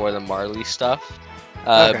music for the Marley stuff.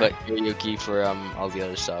 Okay. But Hiroyuki for all the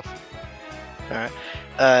other stuff. All right.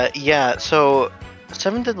 Yeah. So,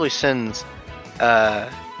 Seven Deadly Sins. Like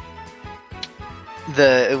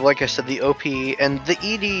I said, the OP and the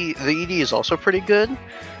ED. The ED is also pretty good.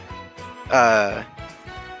 But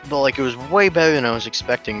it was way better than I was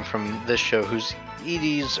expecting from this show, whose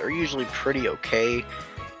EDs are usually pretty okay.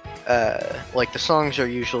 The songs are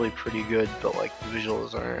usually pretty good, but the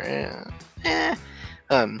visuals are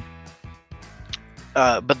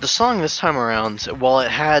but the song this time around, while it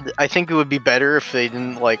had, I think it would be better if they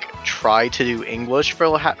didn't try to do English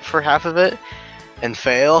for half of it and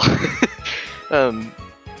fail.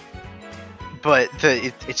 But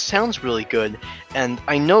it sounds really good, and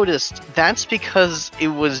I noticed that's because it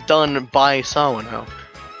was done by Sawano.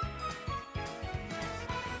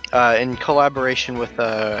 In collaboration with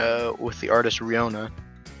the artist Riona.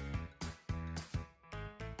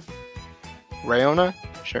 Riona?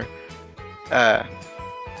 Sure. I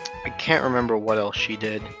can't remember what else she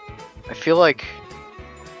did. I feel like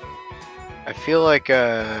it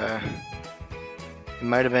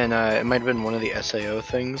might have been one of the SAO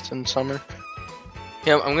things in summer.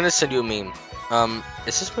 Yeah, I'm gonna send you a meme.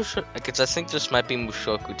 Is this because I think this might be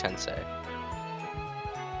Mushoku Tensei.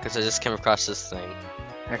 Because I just came across this thing.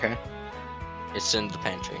 Okay. It's in the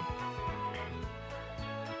pantry.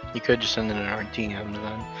 You could just send it in our DM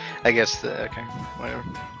then. I guess okay, whatever.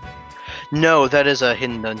 No, that is a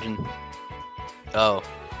hidden dungeon. Oh.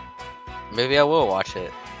 Maybe I will watch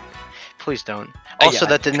it. Please don't. Also, yeah.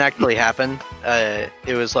 That didn't actually happen.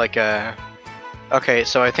 It was okay,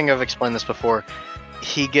 so I think I've explained this before.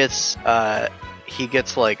 He gets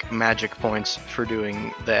magic points for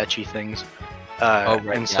doing the ecchi things.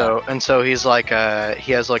 Right, and so he's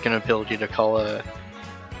he has an ability to call a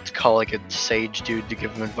sage dude to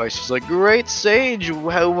give him advice. He's like, "Great sage,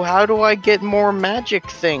 how do I get more magic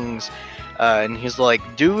things?" And he's like,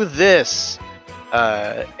 "Do this,"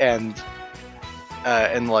 and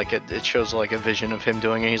it shows a vision of him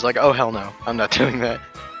doing it. He's like, "Oh hell no, I'm not doing that,"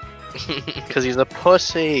 because he's a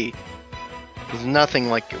pussy. He's nothing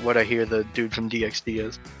like what I hear the dude from DxD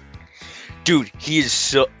is. Dude, he is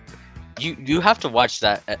so. You have to watch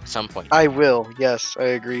that at some point. I will. Yes, I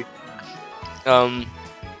agree. But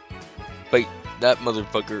that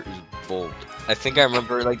motherfucker is bold. I think I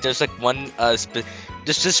remember there's one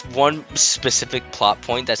there's just one specific plot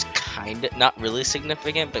point that's kind of not really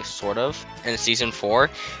significant, but sort of in season 4,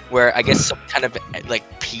 where I guess some kind of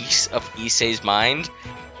piece of Issei's mind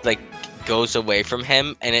goes away from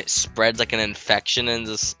him, and it spreads an infection in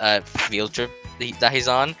this field trip that he's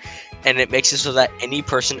on, and it makes it so that any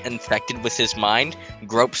person infected with his mind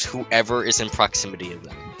gropes whoever is in proximity of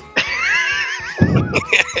them.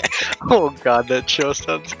 Oh god, that show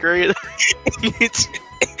sounds great.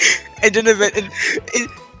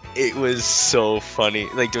 It was so funny.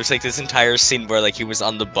 There was this entire scene where he was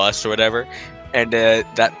on the bus or whatever, and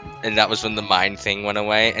that was when the mind thing went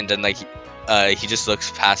away, and then he just looks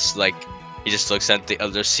past he just looks at the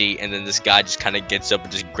other seat, and then this guy just kind of gets up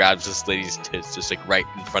and just grabs this lady's tits just right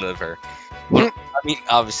in front of her. Well, I mean,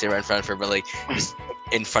 obviously right in front of her, but just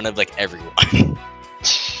in front of everyone.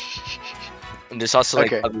 And there's also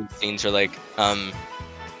like Okay. other scenes where like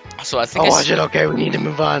so I think I'll I watch it. Okay, we need to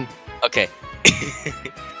move on. okay.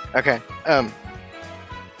 Okay.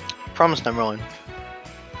 Promise I'm rolling.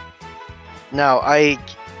 Now,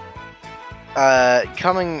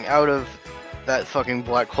 coming out of that fucking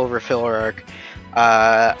Black Clover filler arc,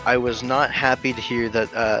 I was not happy to hear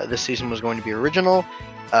that this season was going to be original.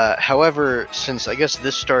 However, since I guess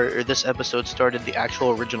this episode started the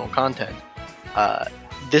actual original content,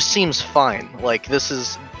 this seems fine. Like this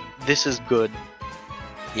is good.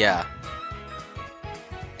 Yeah.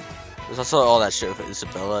 There's also all that shit with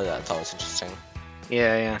Isabella that I thought was interesting.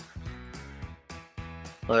 Yeah.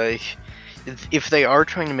 Like, if they are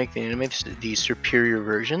trying to make the anime the superior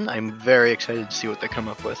version, I'm very excited to see what they come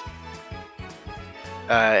up with.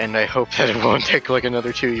 And I hope that it won't take like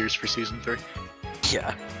another 2 years for season 3.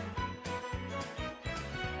 Yeah.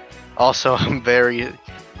 Also, I'm very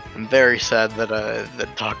sad that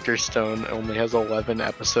that Doctor Stone only has 11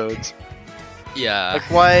 episodes. Yeah. Like,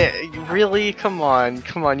 why? Really? Come on!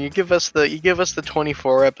 You give us the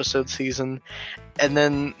 24 episode season, and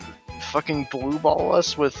then fucking blue ball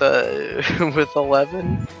us with with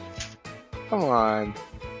 11. Come on.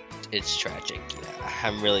 It's tragic. Yeah.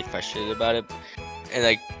 I'm really frustrated about it.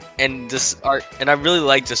 And this arc, and I really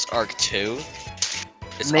like this arc too.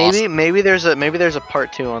 It's awesome. Maybe there's a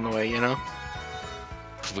part 2 on the way. You know?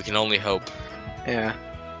 We can only hope. Yeah.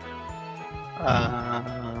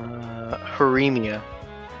 Harimia.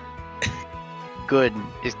 Good.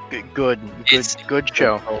 It's good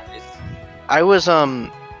show. I was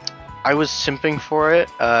simping for it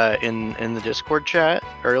in the Discord chat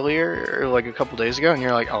earlier, or like a couple days ago, and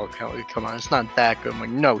you're like, "Oh, come on, it's not that good." I'm like,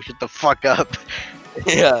 "No, shut the fuck up."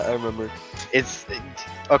 Yeah, I remember. It's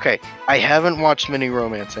okay. I haven't watched many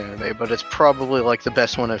romance anime, but it's probably like the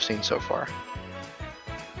best one I've seen so far.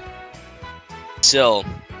 Still,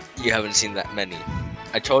 you haven't seen that many.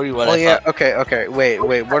 I told you what Oh I yeah. thought. Okay. Wait.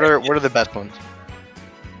 What are the best ones?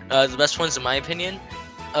 The best ones, in my opinion,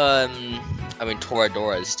 I mean,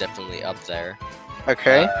 Toradora is definitely up there.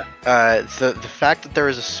 Okay. The fact that there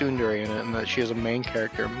is a tsundere in it and that she is a main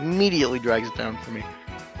character immediately drags it down for me.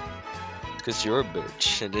 Because you're a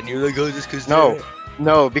bitch, and then you're like, oh, just because.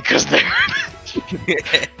 No, because they're.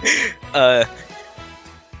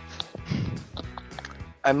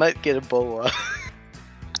 I might get Ebola.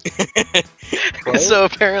 So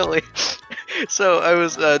apparently, I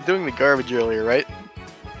was doing the garbage earlier, right?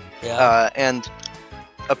 Yeah. And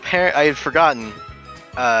I had forgotten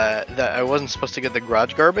that I wasn't supposed to get the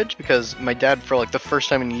garage garbage because my dad, for like the first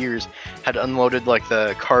time in years, had unloaded like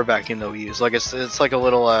the car vacuum that we use. Like it's like a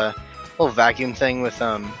little vacuum thing with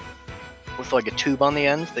like a tube on the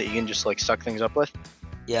end that you can just like suck things up with.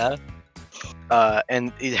 Yeah.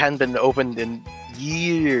 And it hadn't been opened in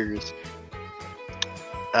years.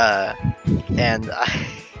 And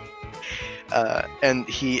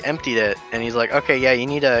he emptied it, and he's like, "Okay, yeah, you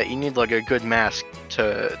need like a good mask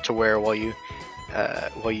to wear while you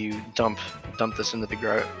dump this into the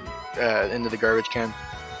garbage can."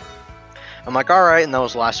 I'm like, "All right," and that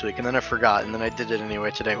was last week, and then I forgot, and then I did it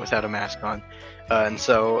anyway today without a mask on, and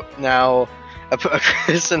so now,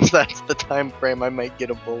 since that's the time frame, I might get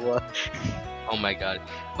Ebola. Oh my god.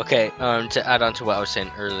 Okay. To add on to what I was saying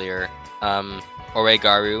earlier,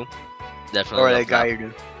 Oregaru, definitely.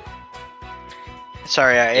 Oregaru.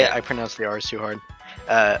 Sorry, I pronounced the R's too hard.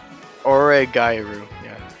 Oregaru.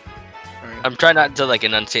 Yeah. Right. I'm trying not to like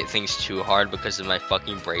enunciate things too hard because of my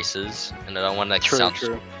fucking braces, and I don't want to like sound.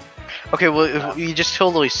 True. Okay, well, you just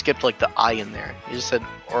totally skipped like the I in there. You just said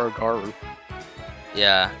Oregaru.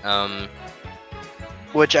 Yeah.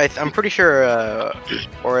 Which I'm pretty sure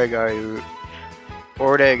Oregaru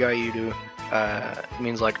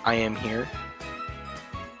means like I am here.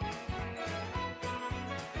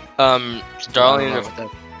 Darling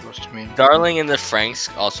mean. Darling in the Franxx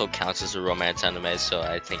also counts as a romance anime, so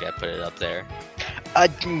I think I put it up there.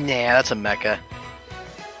 Nah, that's a mecha.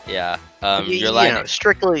 Yeah. Your line,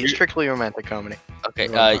 strictly romantic comedy. Okay.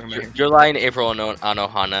 Your line, April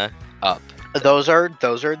Anohana, up. Those are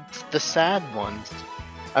the sad ones.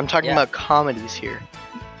 I'm talking about comedies here.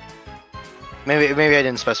 Maybe I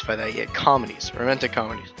didn't specify that yet. Comedies, romantic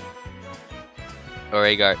comedies.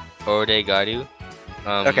 Oregaru.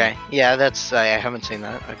 Okay, yeah, that's I haven't seen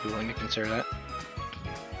that. I'd be willing to consider that.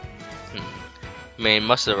 I mean,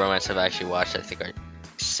 most of the romance I've actually watched, I think, are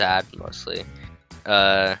sad mostly.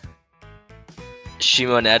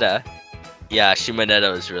 Shimoneta. Yeah,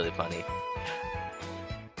 Shimoneta was really funny.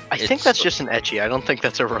 I think that's just an ecchi. I don't think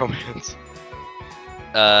that's a romance.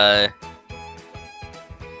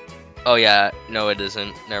 Oh yeah, no, it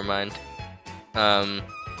isn't. Never mind.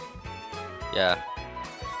 Yeah.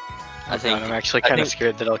 I think I'm actually I kind of think-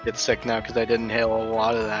 scared that I'll get sick now because I did inhale a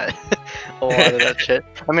lot of that, a lot of that shit.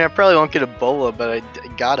 I mean, I probably won't get Ebola, but I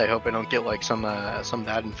hope I don't get like some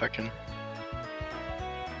bad infection.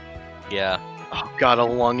 yeah. Oh god, a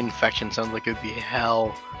lung infection sounds like it would be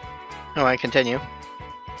hell. Alright, continue.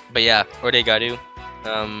 But yeah, Oregaru.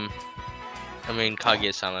 I mean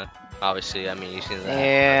Kaguya-sama. Obviously, I mean you've seen that.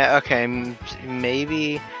 Yeah, okay,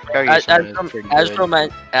 maybe. As, Kaguya-sama is pretty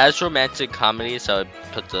good. as romantic comedies, I would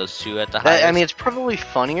put those two at the I highest. mean, it's probably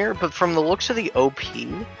funnier, but from the looks of the OP,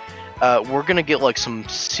 we're gonna get like some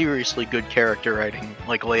seriously good character writing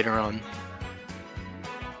like later on.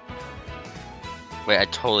 Wait, I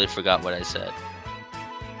totally forgot what I said.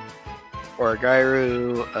 Or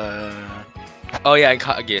Gairu, Oh yeah, and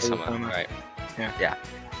Kaguya-sama. Kaguya-sama. Right. Yeah.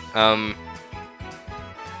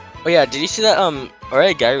 Oh yeah, did you see that?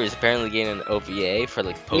 Oregaru is apparently getting an OVA for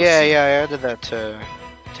like post. yeah, I added that to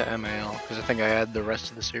MAL because I think I had the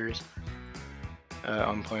rest of the series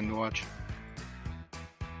on plan to watch.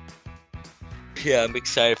 Yeah, I'm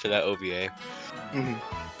excited for that OVA.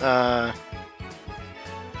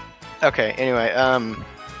 Okay. Anyway,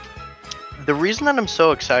 the reason that I'm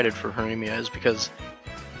so excited for Hermia is because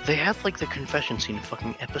they had like the confession scene in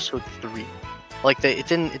fucking episode 3. Like it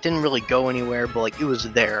didn't really go anywhere, but like it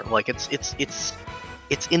was there. Like it's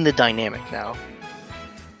in the dynamic now.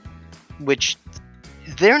 Which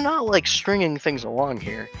they're not like stringing things along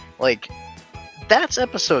here. Like that's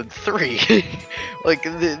episode 3. Like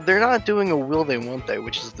they're not doing a will they won't they,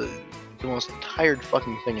 which is the most tired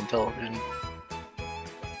fucking thing in television.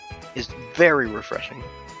 Is very refreshing.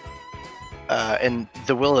 And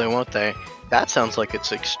the will they won't they, that sounds like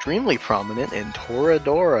it's extremely prominent in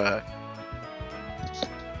Toradora.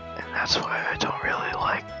 And that's why I don't really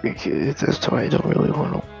like. That's why I don't really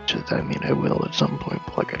want to watch it. I mean, I will at some point,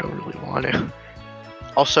 but like I don't really want to.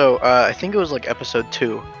 Also, I think it was like episode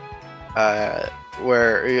 2,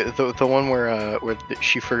 where the one where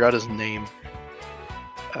she forgot his name.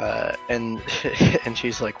 And and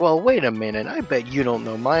she's like, well, wait a minute, I bet you don't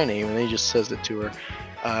know my name, and he just says it to her,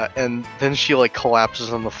 and then she like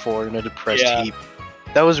collapses on the floor in a depressed heap.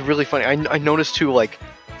 That was really funny. I noticed too, like,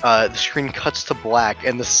 the screen cuts to black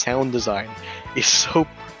and the sound design is so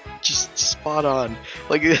just spot on,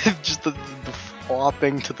 like just the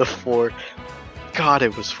flopping to the floor. God,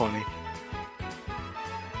 it was funny.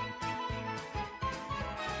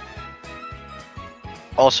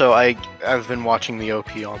 Also, I've been watching the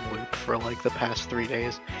OP on loop for like the past 3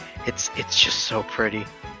 days. It's just so pretty.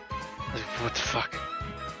 Like, what the fuck?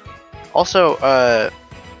 Also,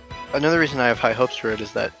 another reason I have high hopes for it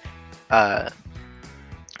is that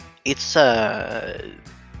it's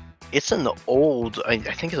in the old, I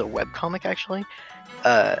think it's a webcomic actually.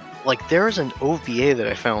 Like there is an OVA that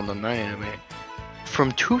I found on MyAnime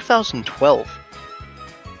from 2012.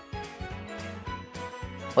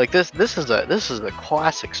 Like this is a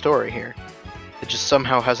classic story here. It just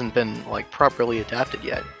somehow hasn't been like properly adapted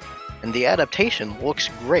yet, and the adaptation looks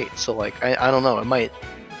great. So like I don't know,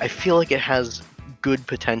 I feel like it has good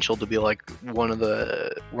potential to be like one of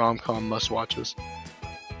the rom-com must-watches,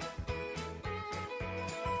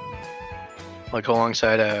 like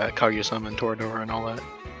alongside Kaguya-sama and Toradora and all that.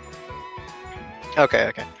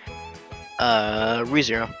 Okay.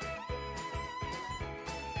 ReZero.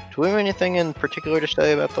 Do we have anything in particular to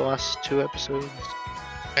say about the last 2 episodes?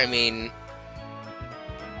 I mean,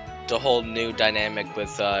 the whole new dynamic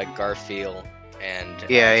with Garfield and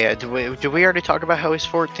Yeah. Did we already talk about how he's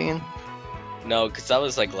 14? No, because that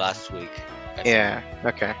was like last week. I think. Yeah.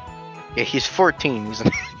 Okay. Yeah, he's 14. He's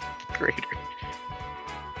a grader.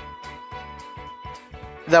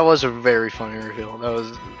 That was a very funny reveal. That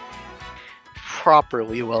was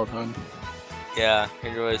properly well done. Yeah,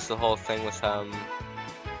 it was the whole thing with how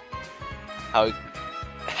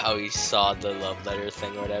he saw the love letter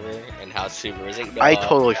thing or whatever, and how Subaru was like, no, I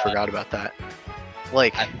totally forgot about that.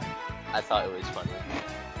 Like, I thought it was funny.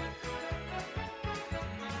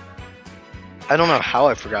 I don't know how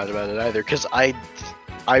I forgot about it either, because I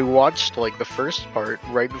watched like the first part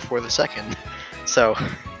right before the second, so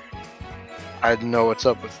I didn't know what's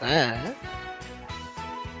up with that.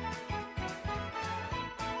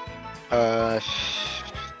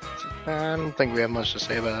 I don't think we have much to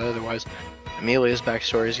say about it otherwise. Amelia's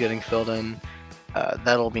backstory is getting filled in.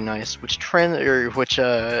 That'll be nice, which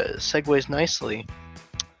segues nicely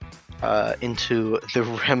into the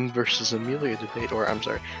Rem versus Amelia debate, or I'm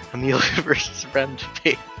sorry, Amelia versus Rem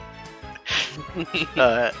debate.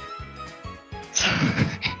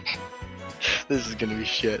 This is gonna be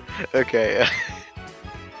shit. Okay.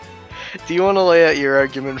 Do you want to lay out your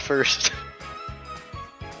argument first?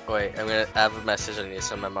 Wait, I have a message I need to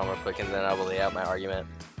send my mom real quick, and then I will lay out my argument.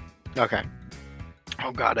 Okay.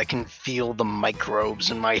 Oh god, I can feel the microbes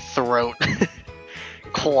in my throat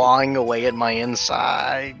clawing away at my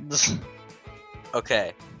insides.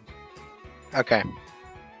 Okay. Okay.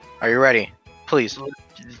 Are you ready? Please.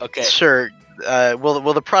 Okay. Sure.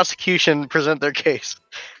 Will the prosecution present their case?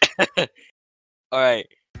 All right.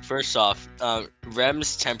 First off,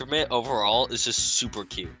 Rem's temperament overall is just super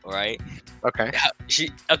cute. All right. Okay.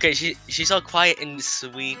 She's all quiet and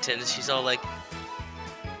sweet, and she's all like,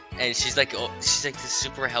 and she's like this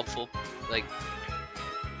super helpful, like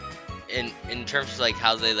in terms of like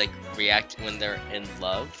how they like react when they're in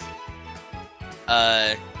love.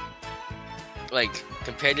 Like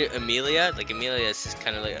compared to Amelia, like Amelia is just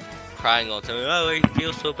kind of like crying all the time. Oh, I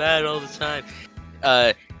feel so bad all the time.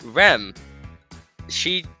 Rem,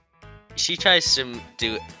 she tries to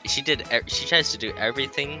do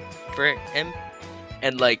everything for him,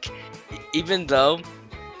 and like even though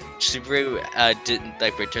Subaru didn't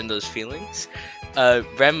like return those feelings,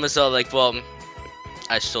 Rem was all like, well,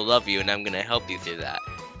 I still love you and I'm gonna help you through that.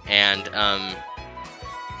 And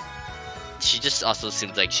she just also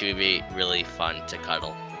seems like she would be really fun to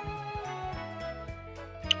cuddle.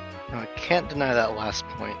 I can't deny that last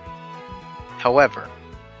point. However,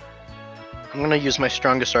 I'm going to use my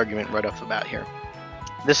strongest argument right off the bat here.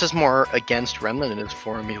 This is more against Rem than it is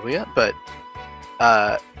for Amelia, but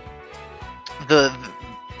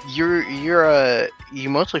you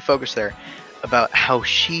mostly focus there about how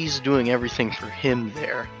she's doing everything for him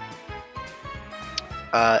there,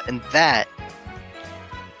 and that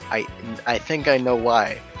I think I know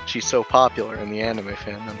why she's so popular in the anime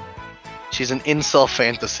fandom. She's an incel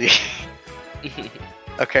fantasy.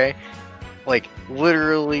 Okay, like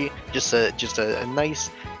literally just a nice,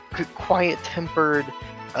 quiet-tempered,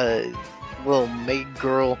 little maid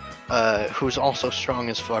girl who's also strong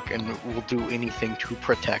as fuck and will do anything to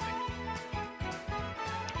protect.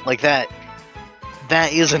 Like that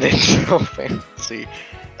is an incel fantasy,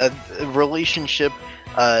 a relationship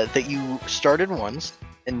that you started once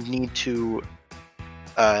and need to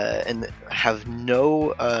and have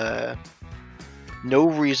no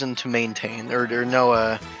reason to maintain, or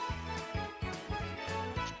no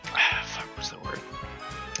what's the word?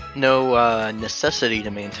 No necessity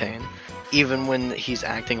to maintain. Even when he's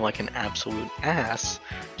acting like an absolute ass,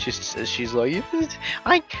 she's like,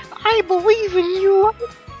 I believe in you.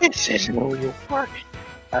 This isn't who you are.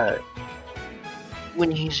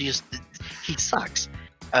 When he sucks.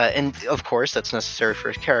 And of course that's necessary for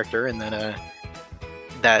his character, and then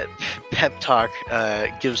that pep talk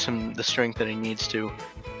gives him the strength that he needs to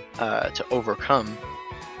overcome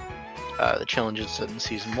the challenges set in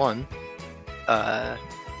season 1.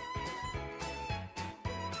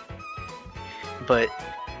 But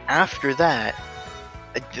after that,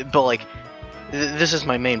 this is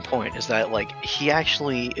my main point, is that like he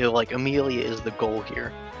actually, like, Amelia is the goal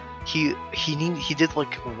here. He did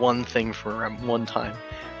like one thing for him one time,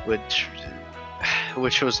 which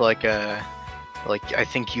was like I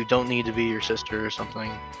think you don't need to be your sister or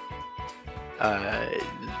something.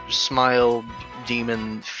 Smile,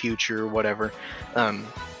 demon, future, whatever. And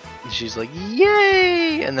she's like,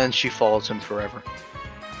 yay! And then she follows him forever.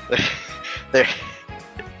 There.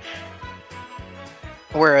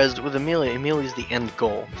 Whereas with Amelia's the end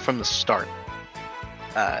goal from the start.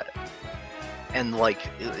 And like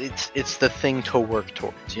it's the thing to work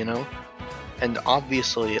towards, you know? And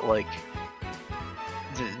obviously, like,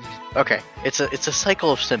 okay, it's a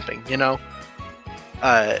cycle of simping, you know?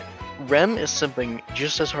 Rem is simping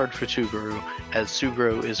just as hard for Subaru as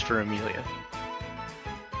Subaru is for Amelia.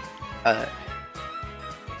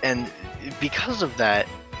 And because of that,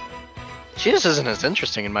 she just isn't as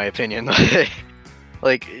interesting in my opinion.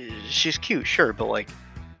 Like, she's cute, sure, but like,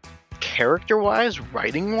 character-wise,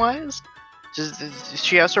 writing-wise,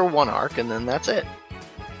 she has her one arc and then that's it.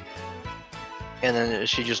 And then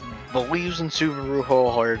she just believes in Subaru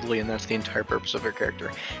wholeheartedly, and that's the entire purpose of her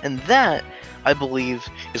character. And that, I believe,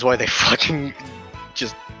 is why they fucking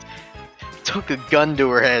just took a gun to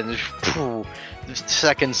her head and poof, the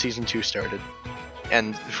second season 2 started.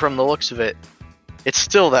 And from the looks of it, it's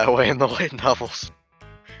still that way in the light novels.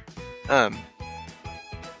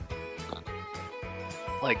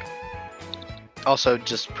 Like, also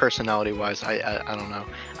just personality-wise, I don't know.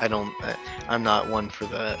 I'm not one for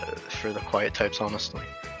the quiet types, honestly.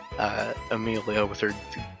 Amelia with her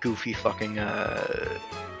goofy fucking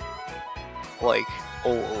like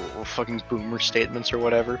old fucking boomer statements or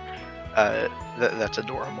whatever. That's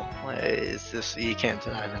adorable. It's just, you can't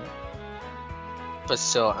deny that. But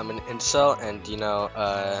still, I'm an incel, and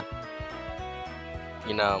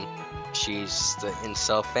she's the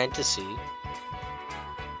incel fantasy.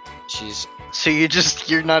 she's So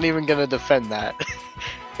you're not even gonna defend that.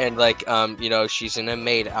 and like you know, she's in a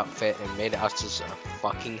maid outfit, and maid outfits are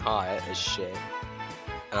fucking hot as shit.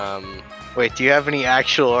 Wait, do you have any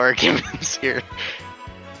actual arguments here?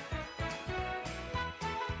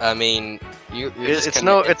 I mean, you're just It's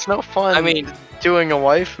kinda- it's no fun. I mean- doing a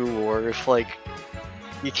waifu war if like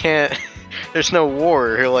you can't. There's no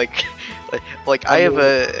war. Like I have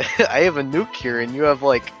I have a nuke here and you have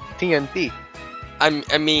like TNT.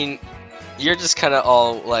 I mean, you're just kind of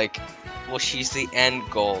all like, well, she's the end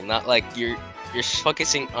goal, not like you're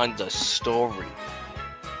focusing on the story.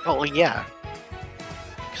 Oh yeah.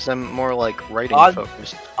 Because I'm more like writing Odd-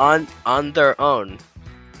 focused. On their own,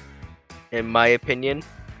 in my opinion,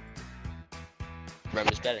 Rem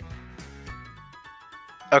is better.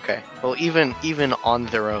 Okay. Well, even on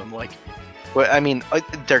their own, like, well, I mean,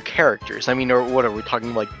 their characters. I mean, or what are we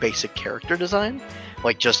talking like basic character design?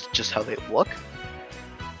 Like just how they look?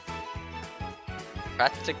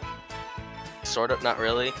 Practic, sort of, not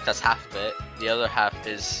really. That's half of it. The other half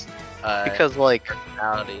is Because like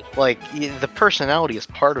personality. the personality is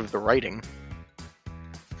part of the writing.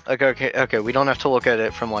 Like okay, we don't have to look at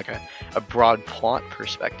it from like a broad plot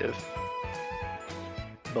perspective.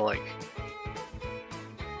 But like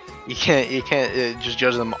you can't just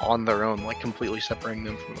judge them on their own, like completely separating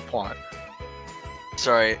them from the plot.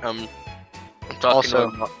 Sorry, I'm talking Also,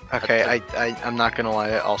 about, okay, I'm not gonna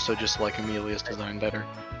lie, I also just like Amelia's design better.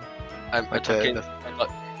 I'm Like talking. the-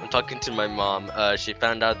 I'm talking to my mom. She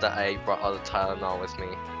found out that I brought all the Tylenol with me.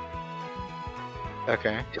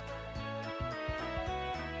 Okay.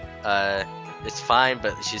 It's fine,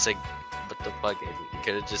 but she's like, what the fuck? You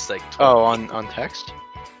could have just like. Told Oh, me. on text?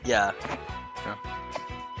 Yeah.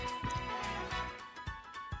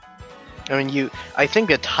 I mean, I think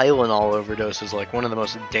a Tylenol overdose is like one of the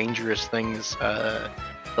most dangerous things the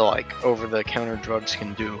like over-the-counter drugs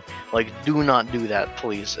can do. Like, do not do that,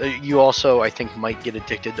 please. You also, I think, might get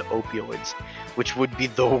addicted to opioids, which would be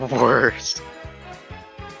the worst.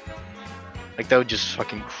 Like, that would just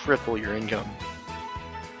fucking cripple your income.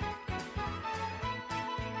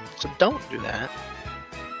 So don't do that.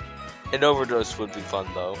 An overdose would be fun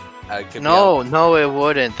though. It could be No, it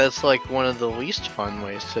wouldn't. That's like one of the least fun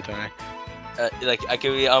ways to die. like I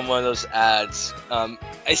could be on one of those ads.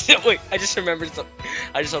 I still wait. I just remembered something.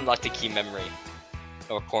 I just unlocked a key memory,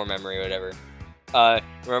 or core memory, or whatever.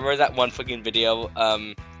 Remember that one fucking video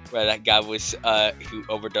where that guy was who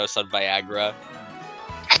overdosed on Viagra?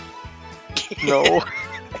 No.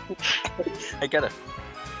 I gotta.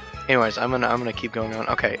 Anyways, I'm gonna keep going on.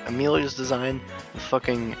 Okay, Amelia's design, the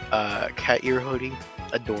fucking cat ear hoodie,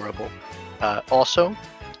 adorable. Also,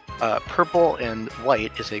 purple and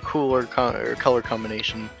white is a cooler color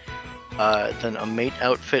combination than a mate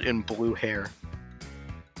outfit in blue hair.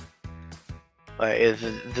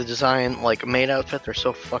 The design, like mate outfits, are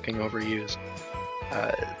so fucking overused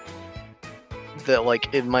that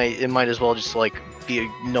like it might as well just like be a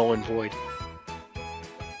null and void.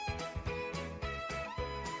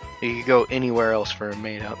 You could go anywhere else for a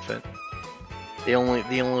maid outfit. The only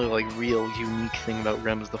like real unique thing about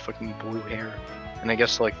Rem is the fucking blue hair, and I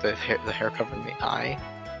guess like the hair covering the eye.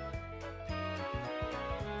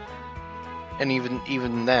 And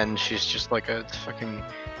even then, she's just like a fucking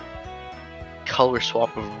color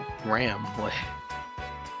swap of Ram. Like,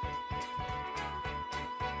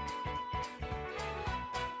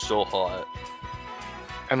 So hot.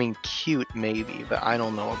 I mean, cute maybe, but I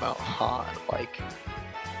don't know about hot. Like,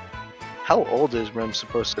 how old is Rem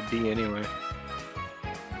supposed to be anyway?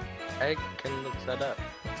 I can look that up.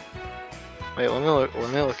 Wait, let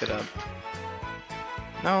me look it up.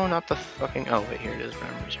 No, not the fucking. Oh wait, here it is.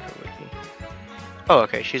 Memories for Wiki. Oh,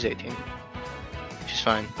 okay, she's 18. She's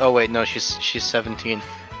fine. Oh wait, no, she's 17.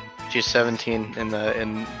 She's 17 in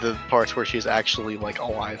the parts where she's actually like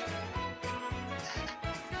alive.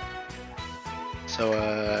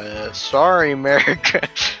 So sorry, America.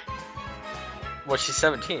 Well, she's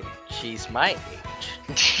 17. She's my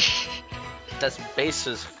age. That's base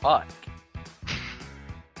as fuck.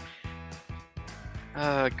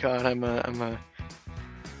 Oh god, I'm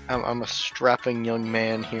a strapping young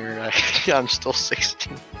man here. I'm still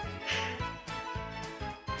 16.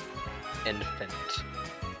 Infant.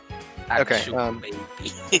 Okay, Actual baby.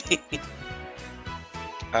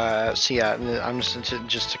 So yeah, I'm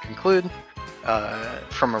just to conclude.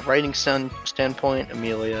 From a writing standpoint,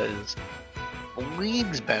 Amelia is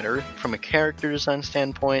leagues better. From a character design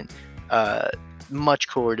standpoint, much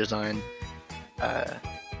cooler design,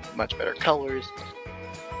 much better colors,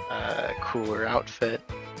 cooler outfit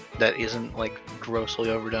that isn't like grossly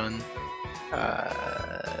overdone.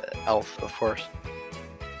 Elf, of course.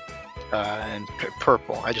 And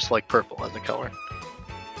purple. I just like purple as a color.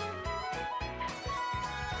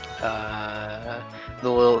 The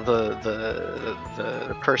little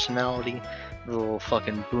the personality, the little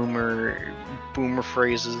fucking boomer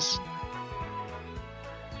phrases.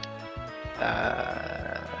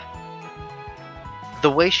 The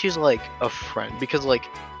way she's like a friend, because like,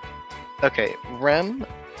 okay, Rem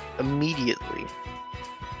immediately,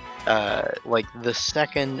 like the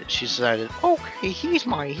second she decided, okay, he's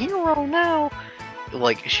my hero now,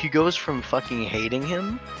 like she goes from fucking hating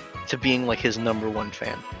him to being like his #1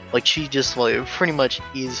 fan. Like she just like pretty much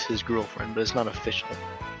is his girlfriend, but it's not official,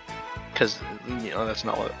 because you know that's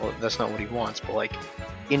not what he wants. But like,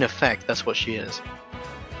 in effect, that's what she is.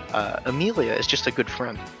 Amelia is just a good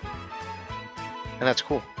friend, and that's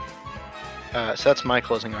cool. So that's my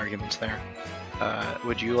closing arguments there.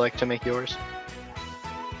 Would you like to make yours?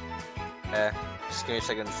 Just give me a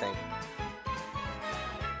second to think.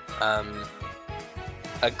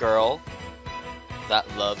 A girl that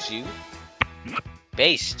loves you.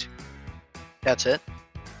 Based. That's it.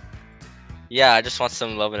 Yeah, I just want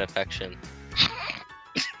some love and affection.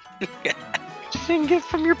 Didn't get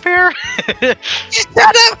from your parents. Shut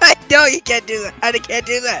up! I know you can't do that. I can't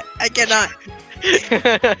do that. I cannot.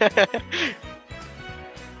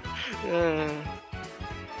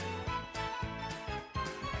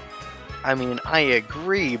 I mean, I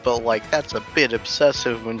agree, but like that's a bit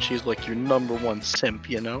obsessive when she's like your #1 simp,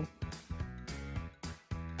 you know?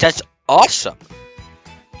 That's awesome,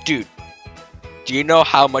 dude. Do you know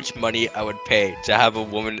how much money I would pay to have a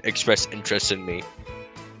woman express interest in me?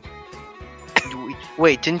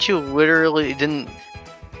 Wait, didn't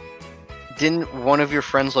one of your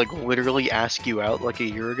friends like literally ask you out like a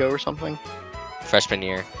year ago or something? Freshman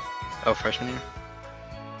year. Oh, freshman year.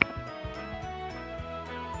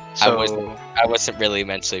 I wasn't really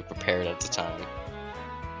mentally prepared at the time.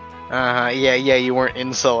 Yeah, you weren't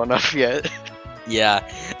incel enough yet. Yeah,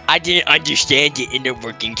 I didn't understand the inner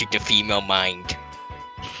workings of the female mind.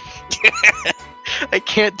 I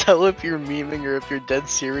can't tell if you're memeing or if you're dead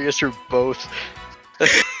serious or both.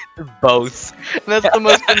 Both. That's the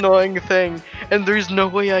most annoying thing. And there's no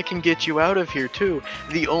way I can get you out of here too.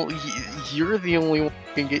 You're the only one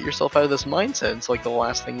who can get yourself out of this mindset. It's like the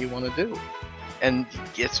last thing you want to do. And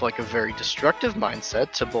it's like a very destructive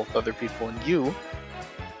mindset to both other people and you.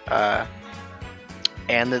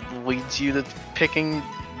 And it leads you to picking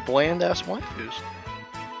bland-ass waifus.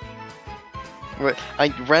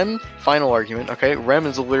 Rem, final argument, okay? Rem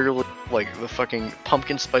is literally like the fucking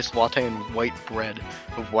pumpkin spice latte and white bread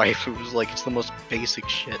of waifus. Like, it's the most basic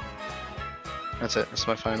shit. That's it. That's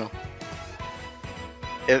my final.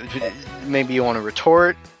 Maybe you want to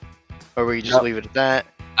retort, or we just leave it at that.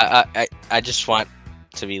 I just want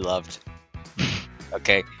to be loved.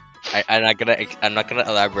 Okay, I'm not gonna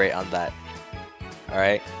elaborate on that. All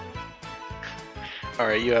right. All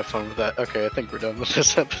right, you have fun with that. Okay, I think we're done with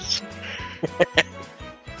this episode.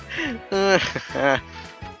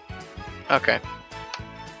 Okay.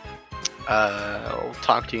 I'll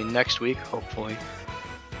talk to you next week, hopefully.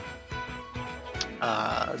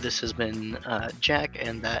 This has been Jack,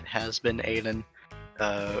 and that has been Aiden.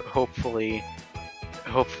 Hopefully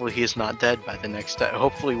he's not dead by the next.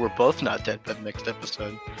 Hopefully we're both not dead by the next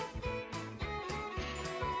episode.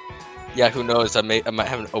 Yeah, who knows? I might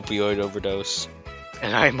have an opioid overdose.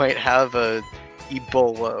 And I might have a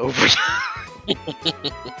Ebola overdose.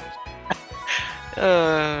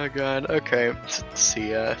 Oh god. Okay.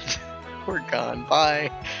 See ya. We're gone.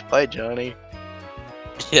 Bye. Bye, Johnny.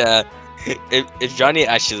 Yeah. If Johnny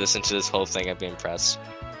actually listened to this whole thing, I'd be impressed.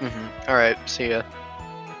 Alright. See ya.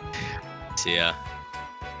 See ya.